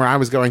a time where I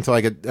was going to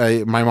like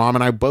my mom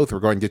and I both were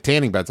going to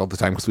tanning beds all the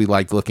time because we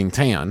liked looking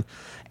tan.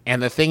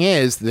 And the thing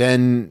is,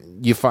 then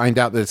you find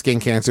out that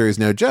skin cancer is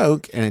no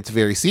joke and it's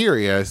very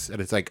serious.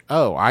 And it's like,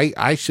 oh,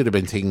 I should have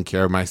been taking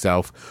care of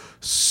myself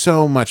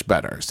so much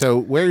better. So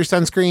wear your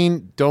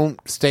sunscreen. Don't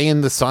stay in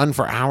the sun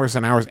for hours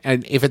and hours.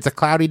 And if it's a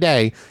cloudy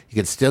day, you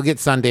can still get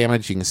sun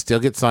damage. You can still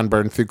get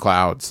sunburned through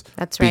clouds.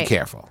 That's right. Be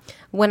careful.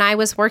 When I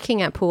was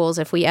working at pools,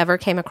 if we ever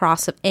came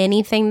across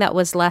anything that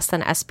was less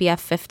than SPF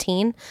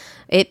 15,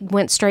 it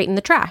went straight in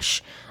the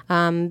trash.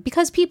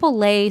 Because people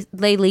leave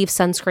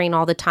sunscreen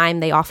all the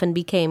time, they often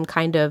became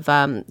kind of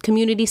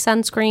community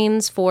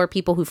sunscreens for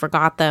people who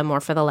forgot them or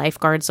for the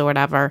lifeguards or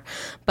whatever.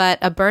 But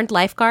a burned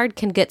lifeguard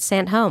can get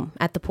sent home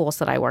at the pools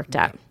that I worked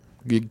at.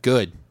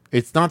 Good.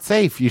 It's not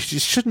safe. You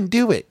just shouldn't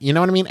do it. You know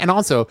what I mean? And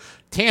also,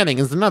 tanning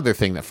is another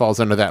thing that falls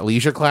under that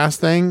leisure class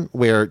thing,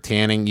 where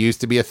tanning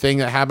used to be a thing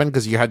that happened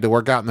because you had to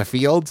work out in the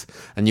fields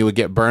and you would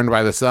get burned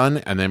by the sun.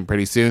 And then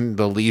pretty soon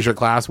the leisure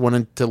class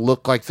wanted to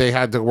look like they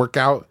had to work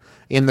out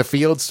in the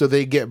fields so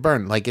they get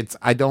burned. Like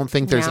I don't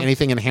think there's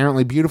anything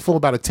inherently beautiful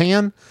about a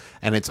tan,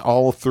 and it's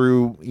all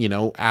through,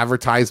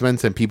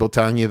 advertisements and people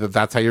telling you that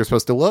that's how you're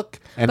supposed to look.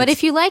 And but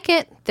if you like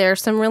it,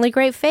 there's some really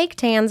great fake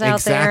tans out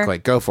there. Exactly.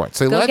 Go for it.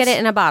 So Go let's get it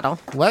in a bottle.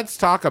 let's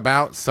talk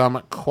about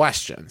some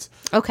questions.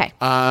 Okay.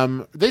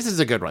 This is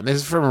a good one. This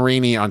is from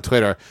Marini on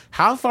Twitter.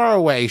 How far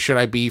away should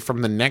I be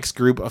from the next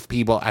group of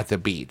people at the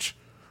beach?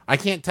 I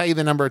can't tell you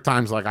the number of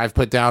times like I've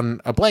put down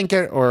a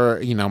blanket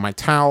or, my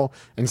towel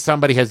and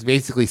somebody has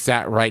basically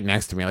sat right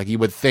next to me. Like you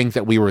would think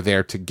that we were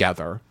there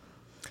together.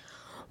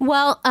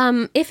 Well,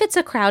 if it's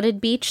a crowded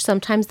beach,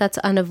 sometimes that's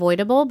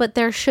unavoidable, but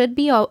there should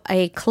be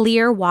a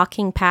clear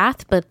walking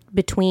path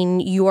between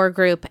your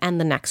group and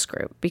the next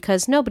group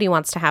because nobody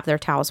wants to have their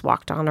towels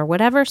walked on or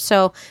whatever.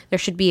 So there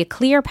should be a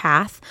clear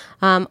path.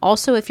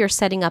 Also, if you're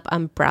setting up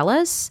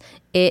umbrellas,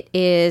 it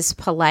is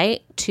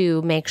polite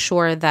to make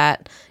sure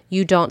that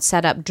you don't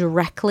set up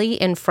directly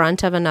in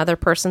front of another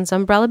person's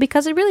umbrella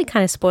because it really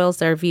kind of spoils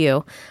their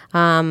view.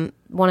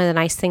 One of the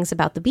nice things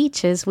about the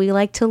beach is we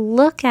like to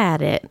look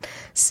at it.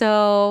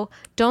 So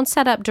don't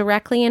set up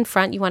directly in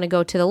front. You want to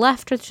go to the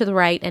left or to the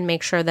right and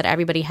make sure that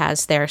everybody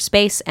has their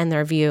space and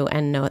their view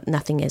and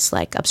nothing is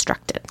like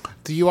obstructed.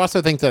 Do you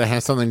also think that it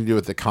has something to do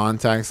with the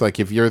context? Like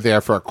if you're there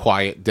for a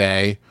quiet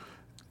day,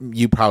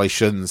 you probably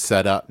shouldn't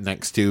set up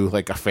next to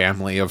like a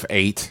family of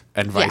 8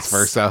 and vice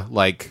versa.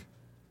 Like,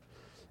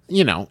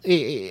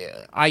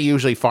 I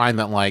usually find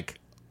that like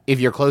if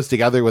you're close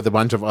together with a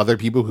bunch of other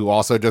people who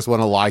also just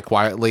want to lie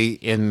quietly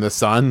in the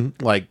sun,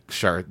 like,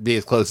 sure, be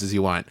as close as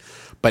you want.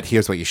 But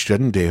here's what you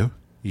shouldn't do.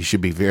 You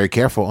should be very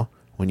careful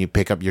when you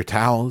pick up your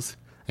towels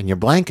and your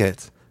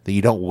blankets that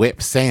you don't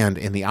whip sand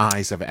in the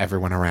eyes of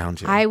everyone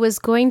around you. I was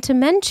going to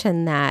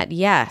mention that.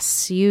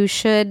 Yes, you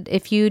should.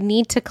 If you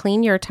need to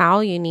clean your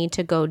towel, you need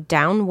to go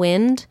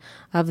downwind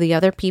of the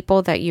other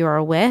people that you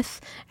are with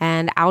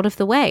and out of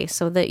the way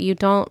so that you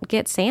don't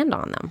get sand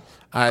on them.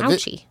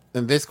 Ouchie.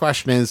 And this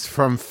question is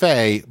from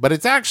Faye, but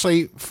it's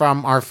actually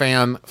from our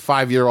fan,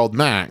 5-year-old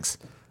Max.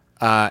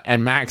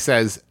 And Max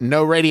says,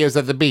 no radios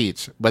at the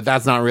beach, but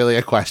that's not really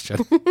a question.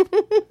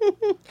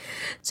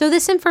 So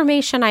this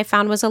information I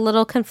found was a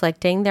little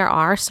conflicting. There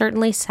are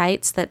certainly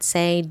sites that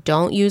say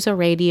don't use a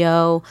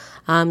radio,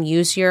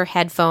 use your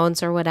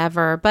headphones or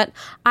whatever. But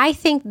I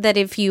think that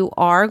if you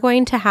are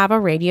going to have a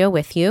radio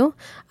with you,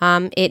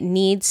 it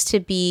needs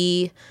to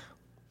be,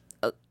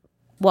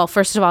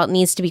 first of all, it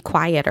needs to be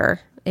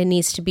quieter. It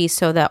needs to be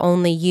so that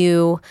only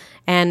you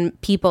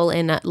and people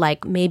in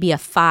like maybe a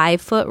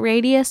 5-foot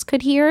radius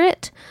could hear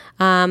it.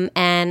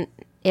 And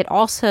it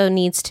also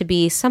needs to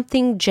be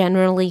something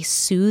generally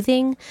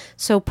soothing.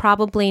 So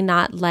probably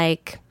not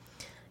like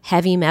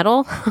heavy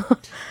metal.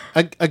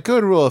 A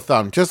good rule of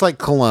thumb, just like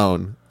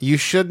cologne, you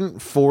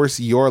shouldn't force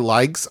your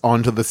likes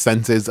onto the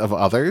senses of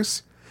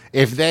others.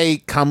 If they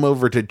come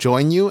over to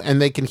join you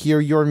and they can hear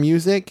your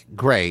music,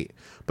 great.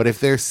 But if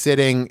they're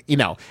sitting,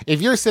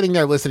 if you're sitting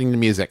there listening to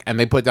music and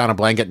they put down a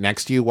blanket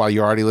next to you while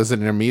you're already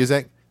listening to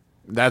music,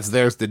 that's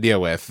theirs to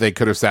deal with. They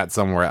could have sat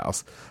somewhere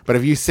else. But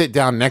if you sit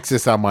down next to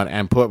someone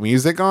and put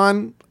music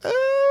on,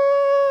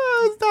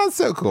 it's not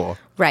so cool.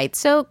 Right.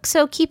 So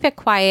keep it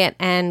quiet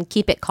and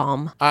keep it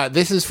calm.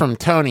 This is from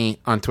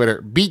Tony on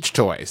Twitter. Beach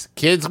toys.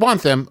 Kids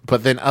want them,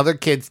 but then other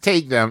kids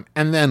take them.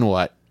 And then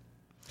what?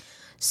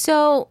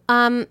 So,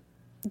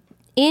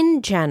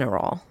 in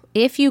general,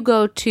 if you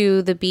go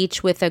to the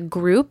beach with a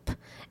group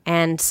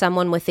and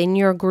someone within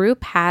your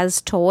group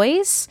has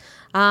toys,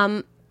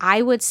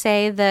 I would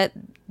say that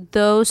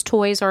those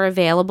toys are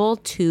available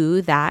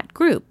to that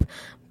group.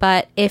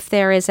 But if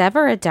there is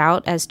ever a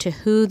doubt as to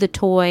who the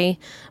toy,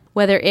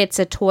 whether it's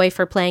a toy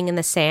for playing in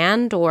the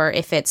sand or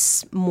if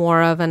it's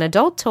more of an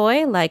adult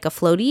toy like a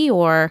floaty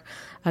or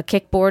a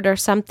kickboard or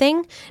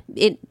something,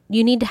 you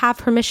need to have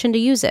permission to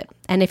use it.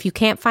 And if you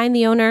can't find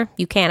the owner,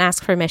 you can't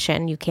ask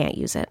permission, you can't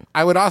use it.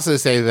 I would also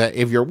say that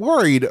if you're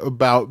worried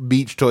about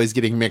beach toys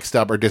getting mixed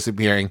up or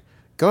disappearing,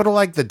 go to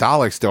like the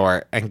dollar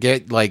store and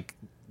get like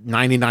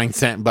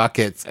 99-cent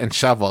buckets and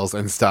shovels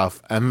and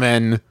stuff. And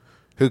then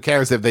who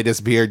cares if they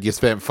disappeared? You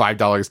spent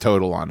 $5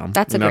 total on them.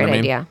 That's a great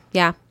idea.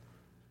 Yeah.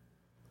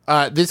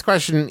 This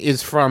question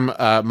is from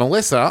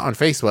Melissa on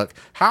Facebook.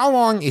 How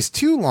long is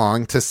too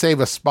long to save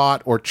a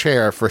spot or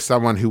chair for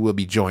someone who will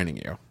be joining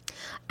you?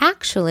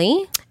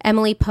 Actually,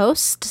 Emily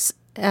Post's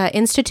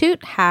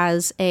Institute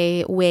has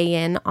a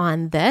weigh-in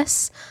on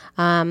this.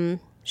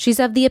 She's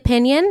of the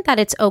opinion that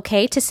it's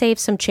okay to save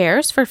some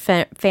chairs for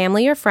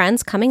family or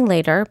friends coming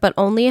later, but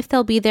only if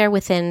they'll be there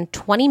within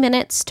 20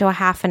 minutes to a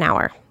half an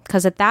hour.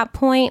 Because at that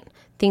point,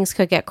 things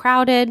could get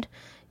crowded.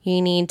 You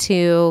need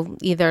to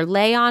either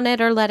lay on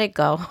it or let it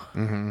go.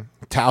 Mm-hmm.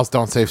 Towels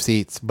don't save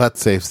seats, but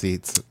save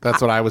seats.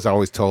 That's what I was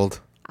always told.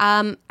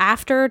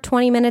 After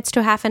 20 minutes to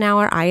a half an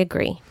hour, I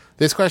agree.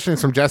 This question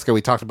is from Jessica.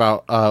 We talked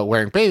about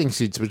wearing bathing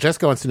suits, but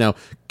Jessica wants to know,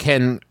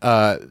 can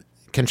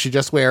she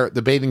just wear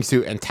the bathing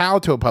suit and towel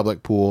to a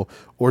public pool,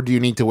 or do you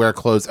need to wear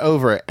clothes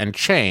over it and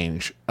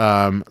change?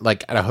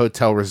 Like at a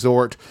hotel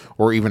resort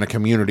or even a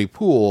community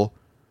pool,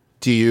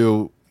 do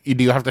you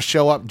have to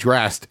show up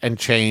dressed and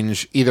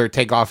change, either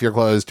take off your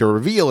clothes to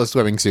reveal a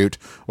swimming suit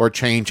or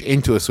change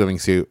into a swimming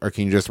suit, or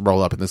can you just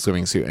roll up in the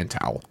swimming suit and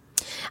towel?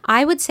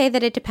 I would say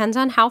that it depends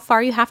on how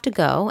far you have to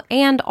go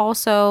and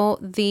also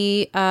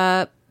the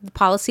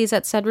policies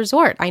at said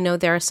resort. I know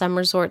there are some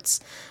resorts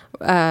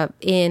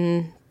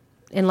in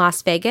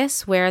Las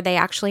Vegas where they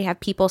actually have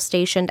people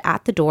stationed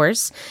at the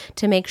doors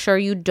to make sure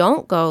you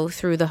don't go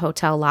through the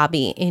hotel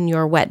lobby in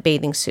your wet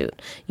bathing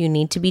suit. You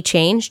need to be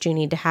changed. You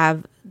need to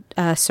have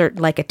a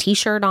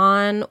t-shirt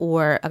on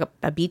or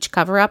a beach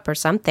cover up or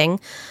something.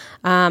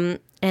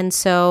 And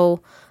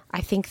so I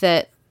think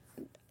that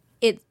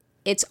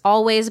it's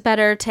always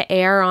better to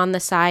err on the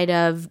side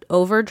of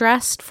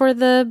overdressed for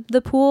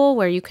the pool,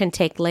 where you can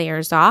take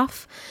layers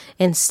off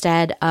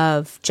instead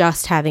of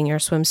just having your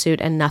swimsuit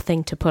and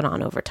nothing to put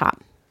on over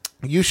top.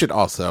 You should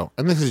also,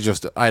 and this is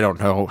just, I don't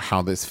know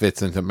how this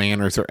fits into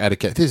manners or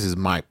etiquette. This is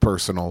my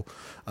personal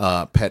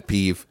pet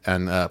peeve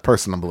and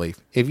personal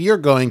belief. If you're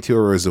going to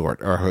a resort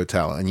or a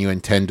hotel and you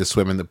intend to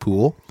swim in the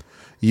pool,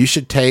 you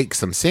should take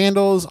some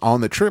sandals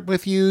on the trip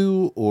with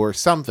you or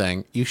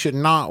something. You should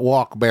not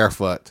walk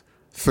barefoot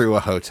through a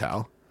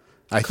hotel.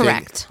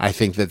 Correct. I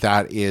think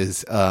that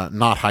is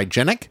not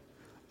hygienic.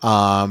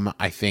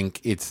 I think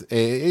it's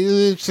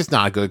just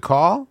not a good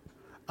call.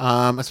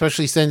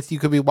 Especially since you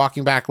could be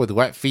walking back with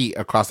wet feet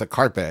across a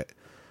carpet.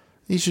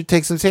 You should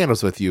take some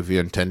sandals with you if you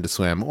intend to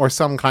swim, or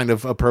some kind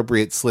of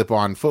appropriate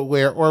slip-on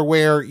footwear, or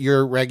wear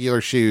your regular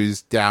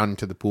shoes down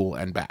to the pool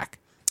and back.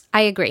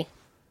 I agree.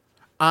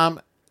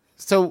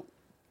 So,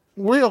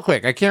 real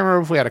quick, I can't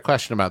remember if we had a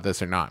question about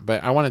this or not,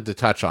 but I wanted to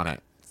touch on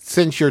it.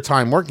 Since your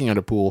time working at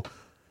a pool,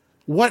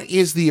 what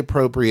is the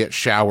appropriate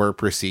shower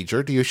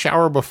procedure? Do you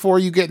shower before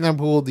you get in the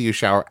pool? Do you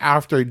shower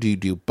after? Do you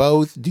do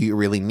both? Do you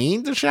really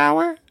need to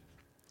shower?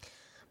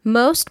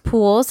 Most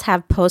pools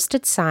have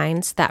posted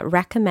signs that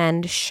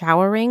recommend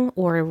showering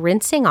or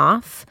rinsing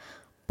off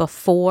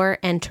before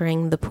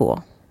entering the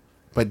pool.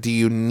 But do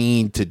you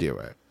need to do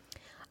it?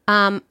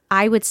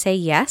 I would say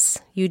yes,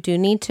 you do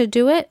need to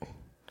do it.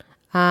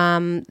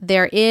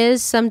 There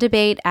is some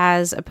debate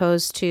as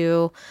opposed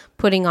to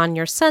putting on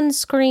your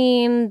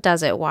sunscreen.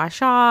 Does it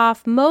wash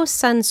off?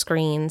 Most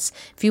sunscreens,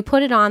 if you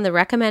put it on the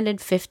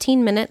recommended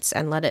 15 minutes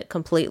and let it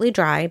completely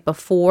dry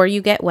before you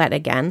get wet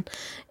again,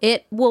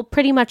 it will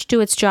pretty much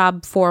do its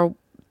job for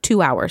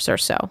 2 hours or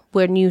so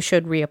when you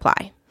should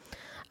reapply.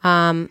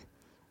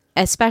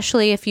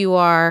 Especially if you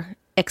are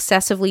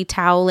excessively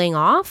toweling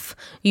off,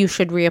 you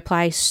should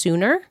reapply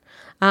sooner.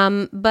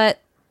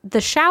 But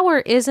the shower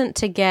isn't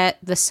to get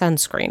the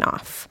sunscreen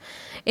off.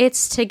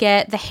 It's to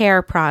get the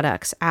hair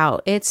products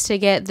out. It's to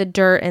get the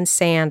dirt and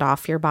sand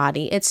off your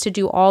body. It's to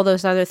do all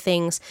those other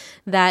things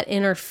that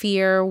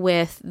interfere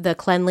with the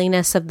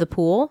cleanliness of the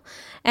pool.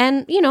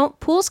 And,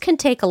 pools can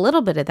take a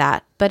little bit of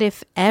that. But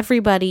if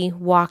everybody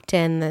walked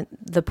in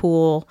the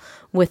pool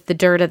with the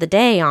dirt of the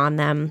day on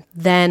them,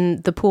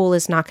 then the pool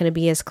is not going to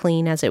be as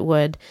clean as it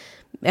would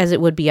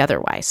be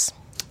otherwise.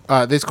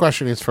 This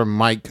question is from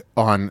Mike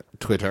on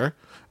Twitter.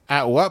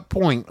 At what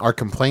point are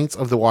complaints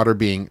of the water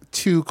being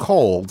too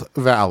cold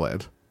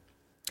valid?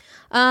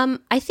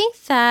 I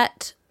think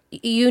that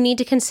you need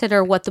to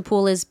consider what the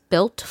pool is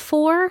built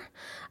for.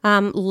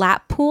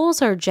 Lap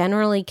pools are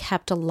generally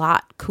kept a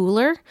lot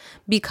cooler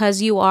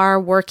because you are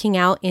working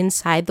out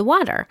inside the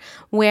water,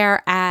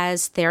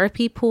 whereas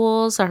therapy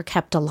pools are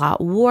kept a lot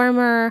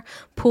warmer.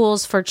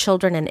 Pools for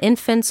children and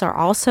infants are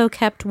also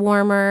kept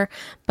warmer,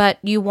 but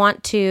you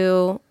want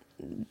to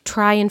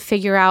try and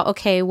figure out,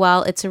 okay,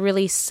 well, it's a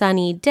really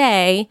sunny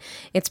day.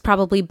 It's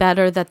probably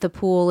better that the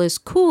pool is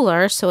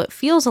cooler so it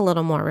feels a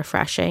little more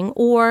refreshing.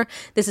 Or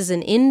this is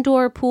an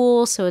indoor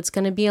pool, so it's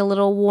going to be a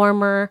little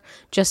warmer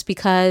just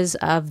because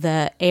of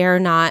the air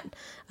not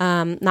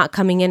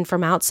coming in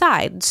from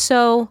outside.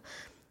 So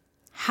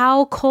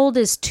how cold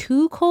is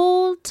too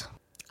cold?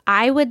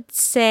 I would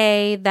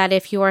say that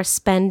if you are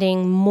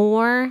spending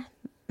more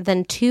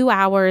than 2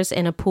 hours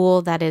in a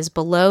pool that is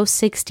below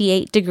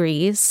 68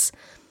 degrees,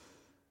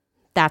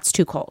 that's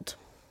too cold.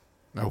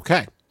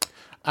 Okay.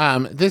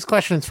 This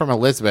question is from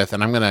Elizabeth,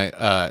 and I'm going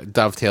to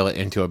dovetail it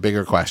into a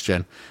bigger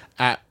question.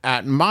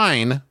 At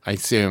mine, I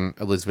assume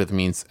Elizabeth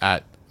means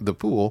at the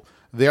pool,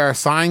 there are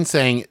signs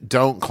saying,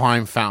 don't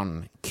climb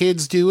fountain.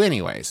 Kids do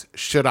anyways.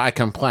 Should I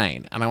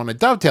complain? And I want to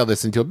dovetail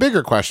this into a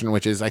bigger question,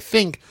 which is I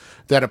think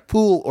that a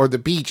pool or the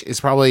beach is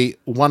probably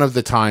one of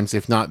the times,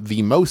 if not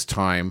the most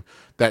time,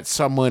 that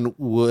someone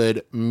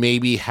would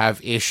maybe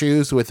have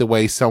issues with the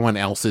way someone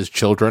else's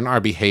children are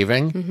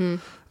behaving.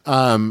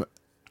 Mm-hmm.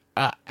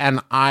 And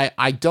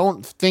I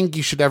don't think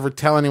you should ever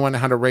tell anyone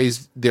how to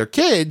raise their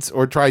kids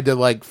or try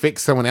to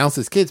fix someone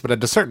else's kids. But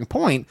at a certain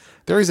point,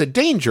 there is a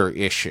danger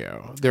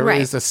issue. There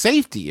is a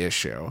safety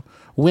issue.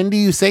 When do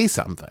you say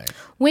something?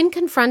 When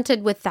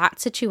confronted with that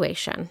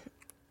situation,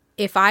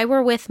 if I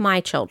were with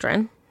my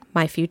children,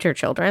 my future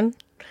children,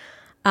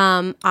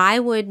 I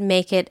would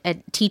make it a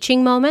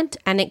teaching moment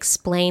and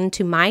explain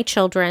to my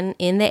children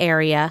in the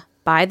area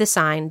by the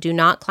sign, do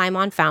not climb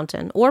on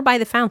fountain, or by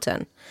the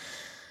fountain.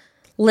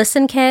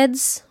 Listen,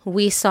 kids,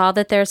 we saw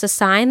that there's a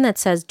sign that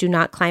says, do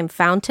not climb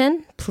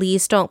fountain.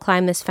 Please don't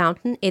climb this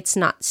fountain. It's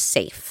not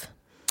safe.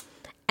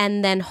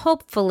 And then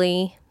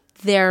hopefully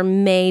there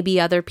may be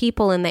other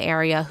people in the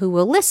area who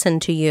will listen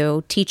to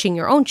you teaching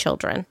your own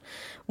children.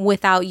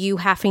 without you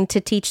having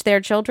to teach their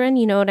children.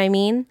 You know what I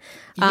mean?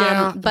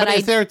 Yeah, but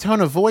is there a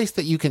tone of voice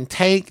that you can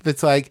take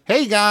that's like,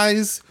 hey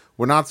guys,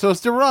 we're not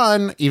supposed to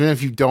run, even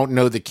if you don't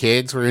know the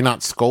kids or you're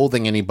not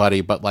scolding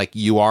anybody, but like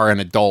you are an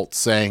adult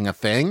saying a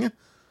thing?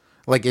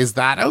 Like, is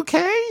that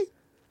okay?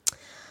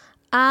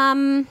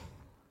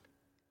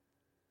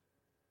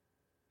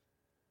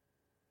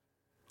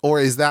 Or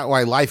is that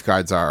why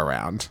lifeguards are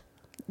around?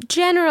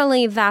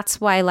 Generally,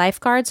 that's why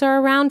lifeguards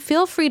are around.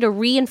 Feel free to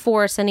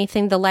reinforce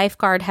anything the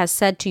lifeguard has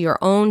said to your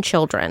own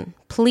children.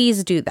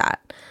 Please do that.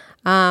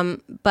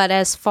 But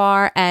as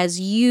far as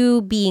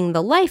you being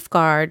the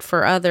lifeguard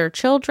for other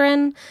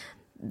children,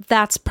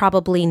 that's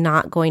probably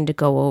not going to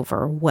go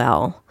over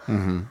well.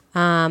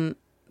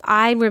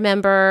 I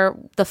remember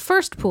the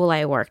first pool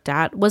I worked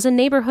at was a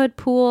neighborhood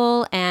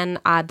pool, and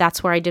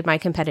that's where I did my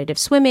competitive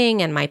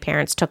swimming, and my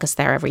parents took us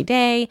there every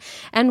day,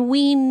 and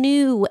we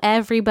knew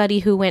everybody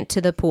who went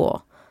to the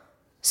pool.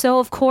 So,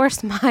 of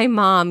course, my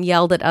mom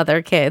yelled at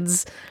other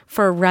kids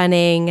for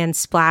running and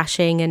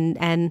splashing,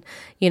 and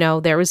you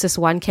know, there was this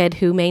one kid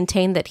who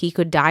maintained that he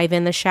could dive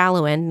in the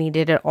shallow end, and he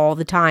did it all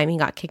the time. He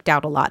got kicked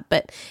out a lot.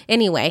 But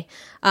anyway,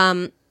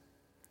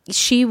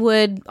 she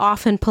would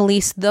often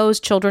police those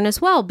children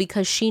as well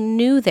because she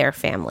knew their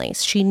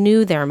families. She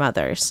knew their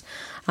mothers.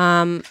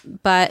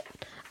 But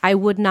I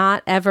would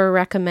not ever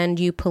recommend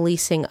you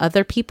policing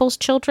other people's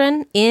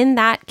children. In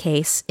that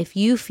case, if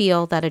you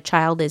feel that a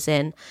child is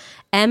in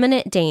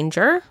imminent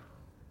danger,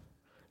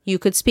 you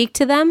could speak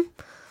to them,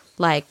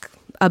 like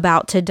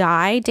about to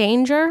die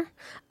danger.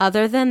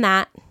 Other than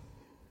that,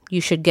 you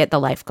should get the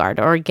lifeguard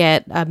or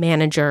get a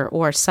manager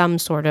or some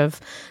sort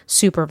of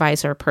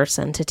supervisor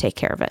person to take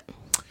care of it.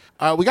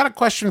 We got a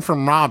question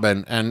from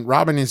Robin, and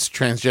Robin is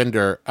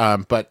transgender,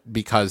 but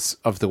because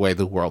of the way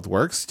the world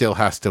works, still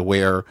has to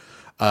wear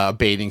a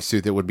bathing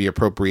suit that would be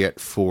appropriate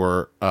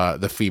for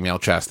the female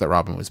chest that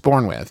Robin was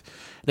born with.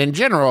 And in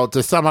general,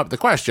 to sum up the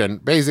question,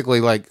 basically,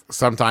 like,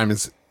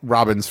 sometimes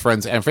Robin's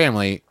friends and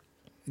family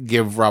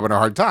give Robin a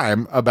hard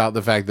time about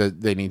the fact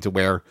that they need to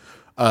wear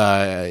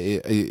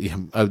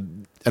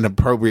an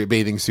appropriate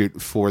bathing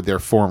suit for their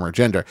former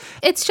gender.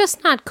 It's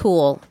just not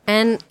cool.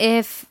 And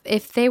if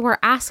they were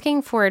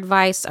asking for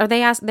advice,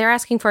 they're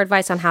asking for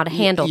advice on how to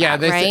handle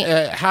that,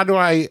 right? How do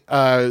I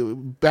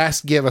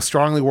best give a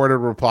strongly worded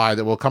reply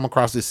that will come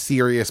across as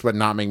serious but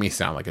not make me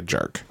sound like a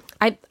jerk?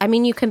 I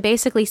mean, you can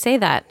basically say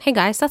that. Hey,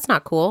 guys, that's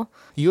not cool.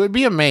 You would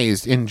be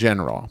amazed in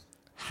general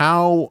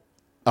how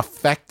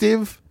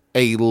effective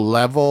a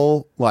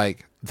level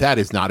like that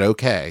is not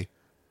okay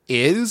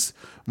is,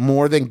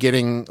 more than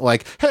getting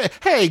like,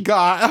 hey,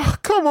 God, oh,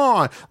 come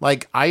on.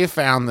 Like, I have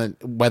found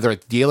that whether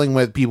it's dealing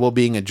with people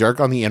being a jerk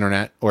on the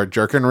internet or a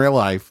jerk in real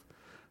life,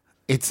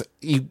 it's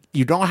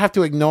you don't have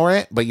to ignore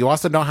it, but you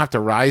also don't have to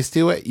rise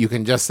to it. You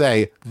can just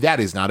say, that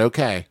is not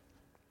okay.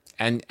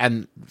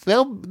 And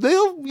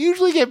they'll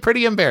usually get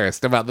pretty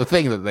embarrassed about the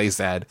thing that they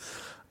said.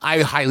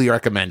 I highly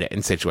recommend it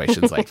in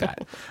situations like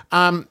that.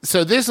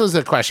 So this was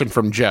a question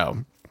from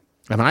Joe.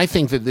 And I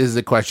think that this is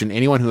a question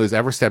anyone who has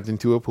ever stepped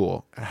into a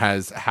pool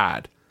has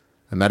had.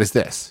 And that is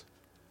this.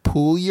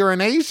 Pool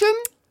urination?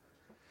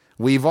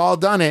 We've all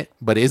done it,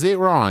 but is it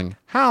wrong?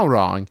 How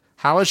wrong?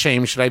 How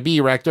ashamed should I be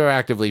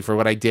retroactively for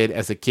what I did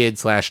as a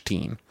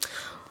kid/teen?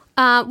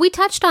 We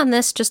touched on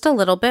this just a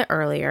little bit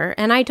earlier,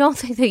 and I don't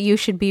think that you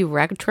should be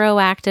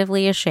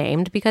retroactively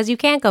ashamed because you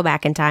can't go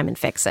back in time and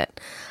fix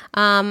it.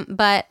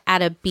 But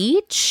at a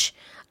beach,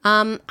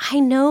 I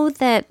know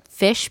that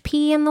fish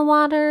pee in the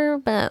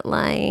water, but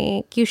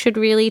like you should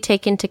really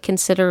take into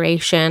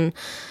consideration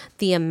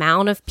the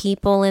amount of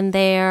people in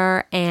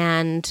there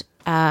and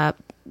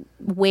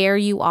where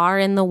you are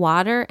in the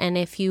water. And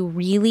if you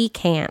really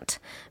can't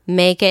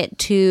make it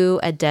to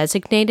a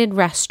designated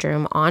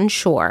restroom on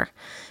shore,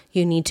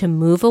 you need to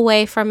move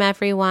away from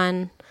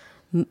everyone.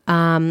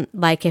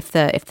 Like if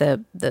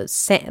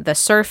the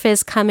surf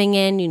is coming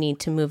in, you need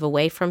to move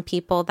away from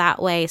people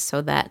that way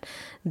so that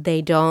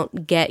they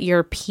don't get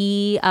your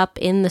pee up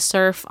in the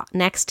surf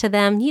next to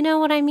them. You know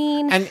what I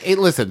mean? And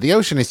listen, the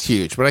ocean is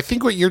huge, but I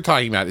think what you're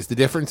talking about is the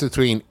difference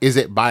between, is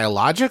it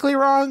biologically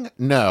wrong?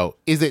 No.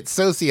 Is it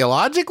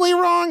sociologically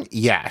wrong?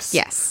 Yes.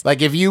 Yes.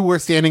 Like if you were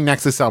standing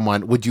next to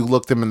someone, would you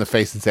look them in the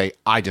face and say,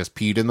 I just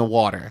peed in the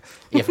water?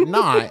 If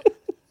not,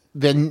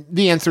 then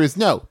the answer is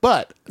no.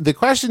 But the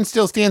question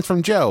still stands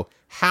from Joe.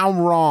 How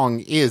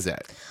wrong is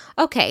it?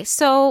 Okay,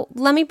 so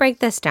let me break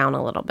this down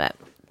a little bit.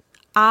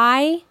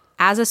 I,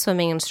 as a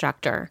swimming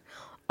instructor,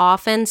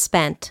 often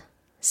spent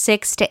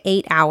 6 to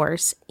 8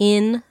 hours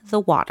in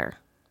the water.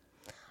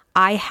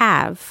 I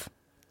have,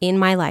 in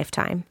my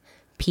lifetime,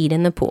 peed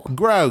in the pool.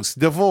 Gross.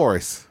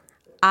 Divorce.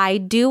 I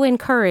do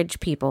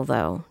encourage people,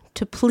 though,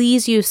 to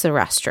please use the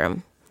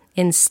restroom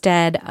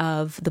instead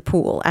of the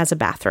pool as a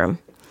bathroom.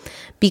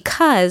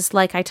 Because,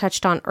 like I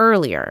touched on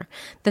earlier,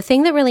 the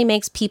thing that really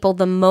makes people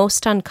the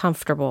most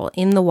uncomfortable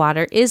in the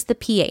water is the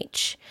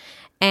pH.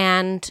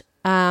 And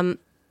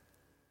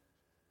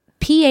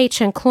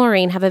pH and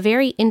chlorine have a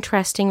very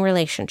interesting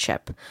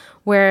relationship.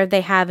 where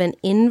they have an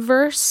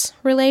inverse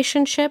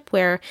relationship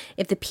where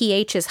if the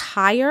pH is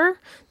higher,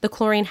 the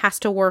chlorine has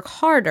to work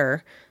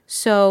harder,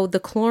 so the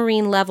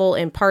chlorine level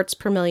in parts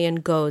per million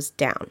goes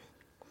down.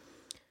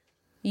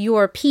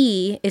 Your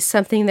pee is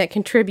something that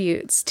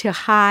contributes to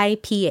high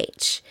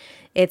pH.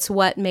 It's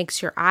what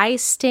makes your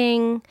eyes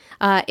sting.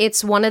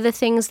 It's one of the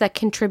things that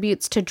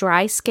contributes to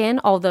dry skin,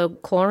 although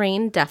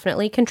chlorine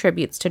definitely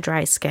contributes to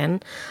dry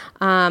skin.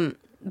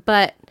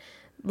 But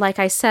like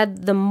I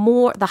said,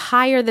 the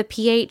higher the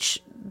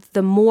pH,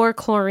 the more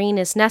chlorine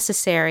is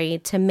necessary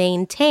to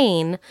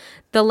maintain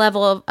the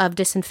level of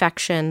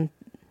disinfection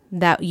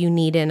that you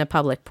need in a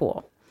public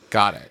pool.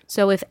 Got it.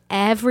 So if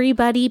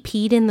everybody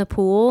peed in the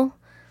pool,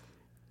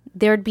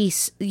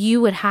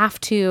 you would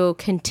have to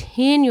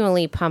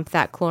continually pump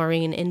that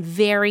chlorine in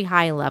very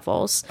high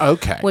levels.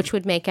 Okay. Which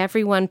would make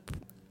everyone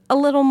a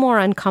little more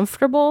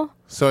uncomfortable.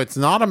 So it's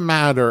not a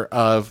matter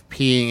of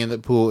peeing in the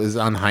pool is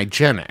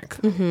unhygienic.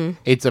 Mm-hmm.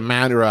 It's a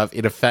matter of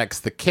it affects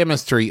the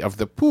chemistry of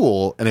the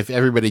pool, and if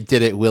everybody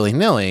did it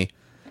willy-nilly,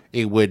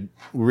 it would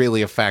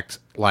really affect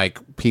like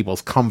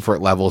people's comfort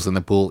levels in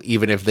the pool,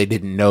 even if they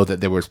didn't know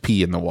that there was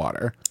pee in the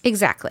water.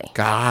 Exactly.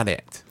 Got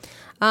it.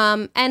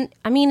 And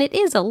I mean, it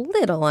is a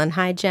little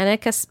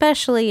unhygienic,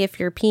 especially if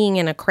you're peeing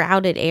in a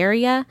crowded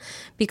area,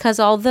 because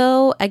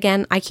although,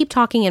 again, I keep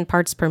talking in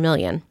parts per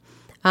million,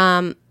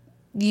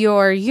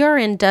 your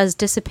urine does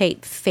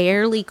dissipate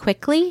fairly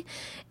quickly.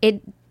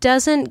 It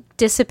doesn't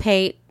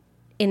dissipate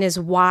in as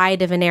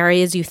wide of an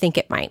area as you think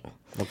it might.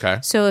 Okay.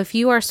 So if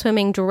you are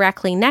swimming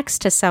directly next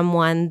to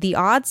someone, the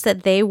odds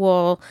that they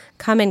will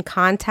come in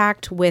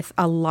contact with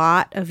a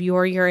lot of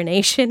your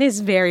urination is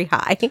very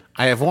high.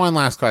 I have one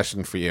last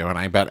question for you, and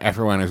I bet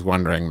everyone is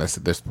wondering this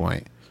at this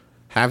point.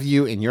 Have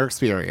you, in your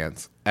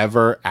experience,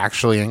 ever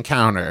actually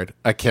encountered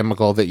a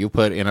chemical that you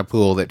put in a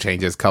pool that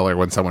changes color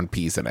when someone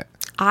pees in it?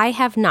 I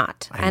have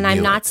not, and I'm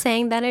knew not it.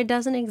 saying that it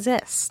doesn't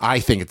exist.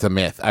 I think it's a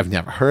myth. I've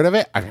never heard of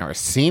it. I've never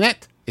seen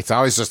it. It's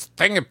always just a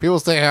thing that people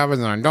say happens,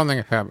 and I don't think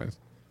it happens.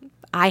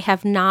 I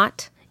have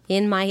not,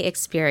 in my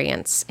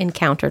experience,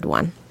 encountered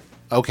one.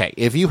 Okay,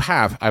 if you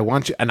have, I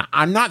want you, and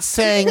I'm not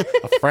saying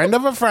a friend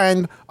of a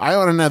friend, I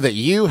want to know that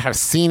you have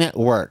seen it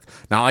work.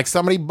 Not like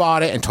somebody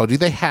bought it and told you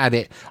they had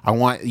it. I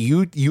want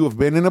you have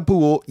been in a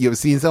pool, you have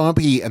seen someone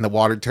pee, and the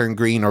water turned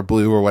green or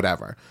blue or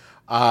whatever.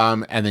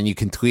 And then you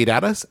can tweet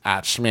at us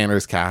at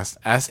Schmannerscast,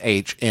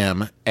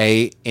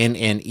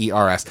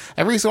 SHMANNERS.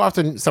 Every so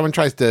often, someone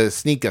tries to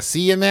sneak a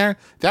C in there.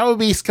 That would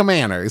be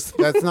Scamanners.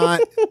 That's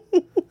not,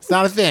 it's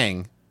not a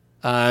thing.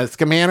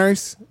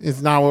 Scamanners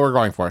is not what we're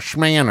going for.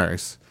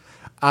 Schmanners.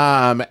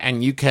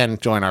 And you can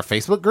join our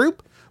Facebook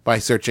group by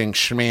searching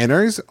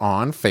Schmanners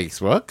on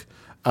Facebook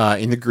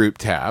in the group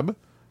tab.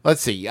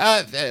 Let's see.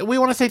 We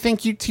want to say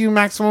thank you to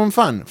Maximum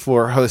Fun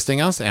for hosting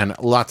us and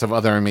lots of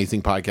other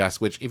amazing podcasts,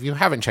 which if you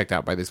haven't checked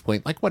out by this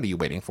point, like, what are you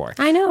waiting for?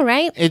 I know,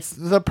 right? It's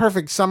the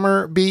perfect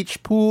summer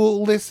beach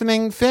pool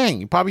listening thing.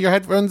 You pop your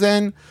headphones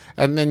in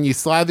and then you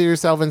slather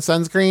yourself in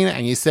sunscreen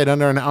and you sit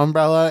under an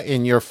umbrella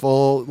in your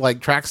full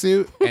like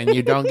tracksuit and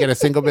you don't get a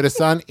single bit of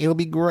sun. It'll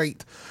be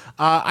great.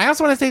 I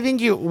also want to say thank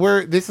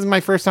you. This is my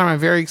first time. I'm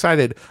very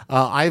excited.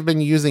 I've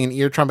been using an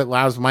Ear Trumpet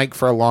Labs mic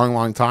for a long,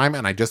 long time,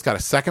 and I just got a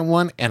second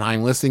one, and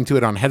I'm listening to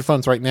it on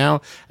headphones right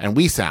now, and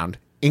we sound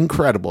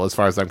incredible as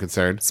far as I'm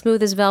concerned.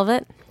 Smooth as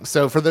velvet.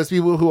 So for those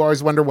people who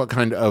always wonder what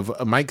kind of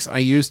mics I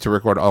use to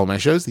record all of my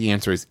shows, the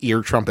answer is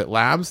Ear Trumpet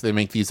Labs. They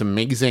make these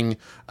amazing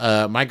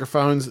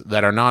microphones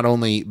that are not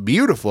only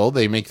beautiful,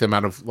 they make them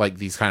out of like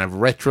these kind of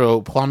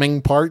retro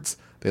plumbing parts.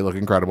 They look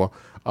incredible.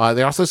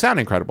 They also sound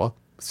incredible.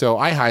 So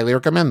I highly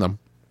recommend them.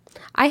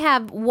 I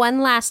have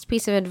one last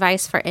piece of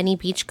advice for any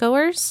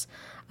beachgoers.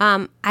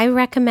 I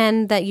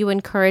recommend that you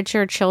encourage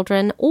your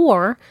children,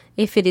 or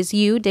if it is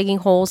you digging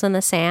holes in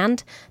the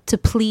sand, to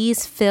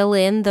please fill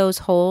in those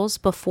holes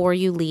before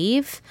you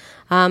leave,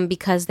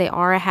 because they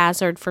are a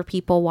hazard for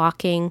people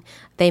walking.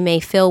 They may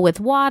fill with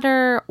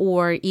water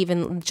or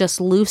even just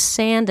loose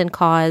sand and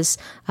cause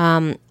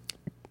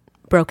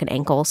broken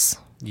ankles.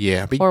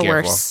 Yeah, be or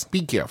careful. Worse.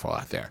 Be careful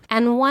out there.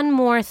 And one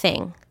more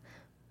thing.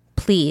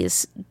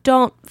 Please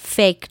don't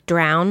fake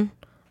drown.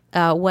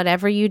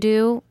 Whatever you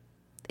do,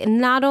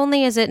 not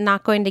only is it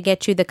not going to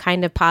get you the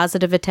kind of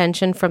positive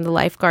attention from the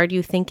lifeguard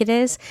you think it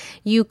is,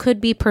 you could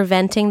be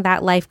preventing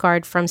that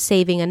lifeguard from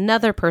saving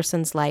another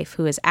person's life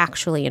who is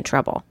actually in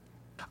trouble.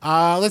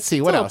 Let's see.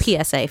 What else?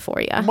 PSA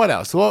for you. What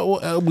else?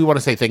 Well, we want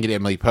to say thank you to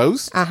Emily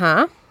Post.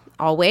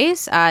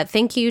 Always.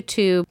 Thank you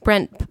to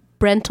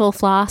Brental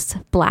Floss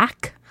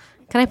Black.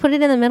 Can I put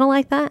it in the middle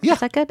like that? Yeah.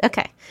 Is that good?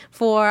 Okay.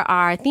 For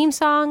our theme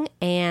song,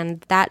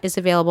 and that is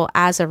available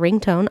as a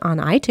ringtone on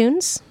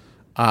iTunes.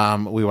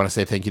 We want to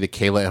say thank you to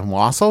Kayla and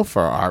Wassel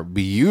for our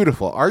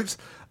beautiful arts.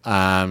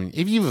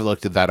 If you've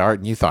looked at that art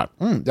and you thought,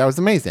 that was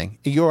amazing,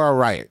 you are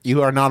right.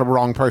 You are not a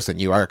wrong person.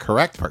 You are a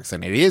correct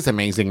person. It is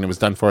amazing, and it was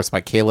done for us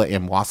by Kayla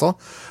and Wassel.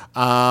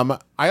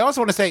 I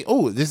also want to say,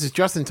 this is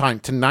just in time.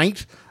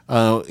 Tonight,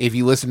 If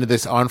you listen to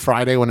this on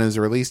Friday when it is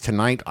released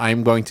tonight,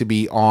 I'm going to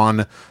be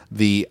on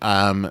the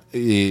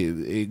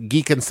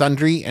Geek and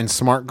Sundry and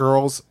Smart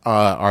Girls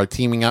are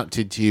teaming up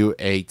to do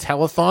a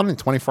telethon, a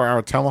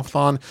 24-hour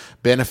telethon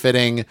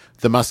benefiting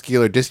the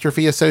Muscular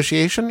Dystrophy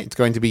Association. It's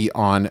going to be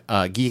on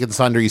Geek and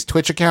Sundry's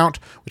Twitch account,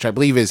 which I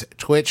believe is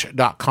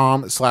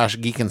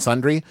twitch.com/Geek and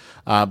Sundry.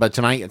 But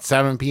tonight at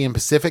 7 p.m.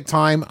 Pacific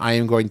time, I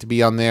am going to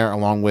be on there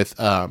along with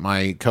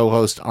my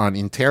co-host on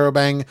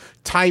Interrobang,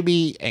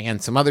 Tybee,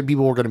 and some other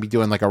people. We're going to be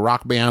doing like a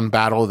rock band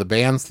battle of the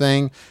bands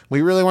thing.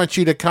 We really want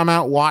you to come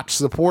out, watch,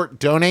 support,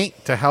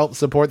 donate to help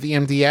support the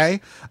MDA.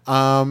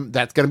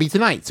 That's going to be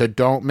tonight, so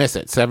don't miss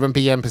it. 7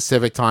 p.m.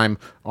 Pacific time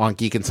on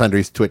Geek and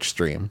Sundry's Twitch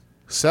stream.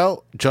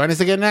 So join us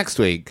again next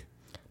week.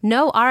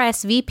 No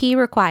RSVP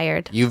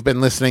required. You've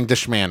been listening to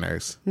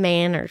Schmanners.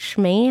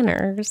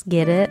 Schmanners.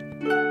 Get it?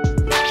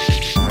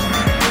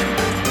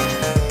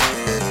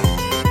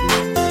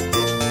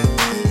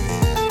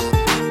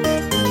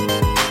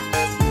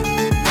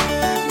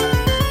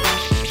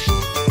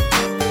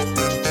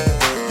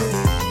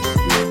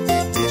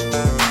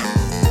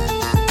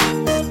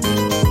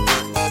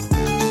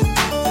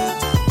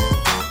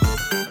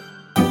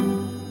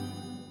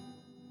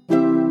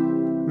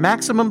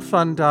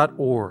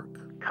 MaximumFun.org.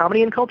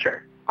 Comedy and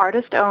culture.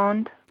 Artist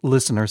owned.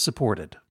 Listener supported.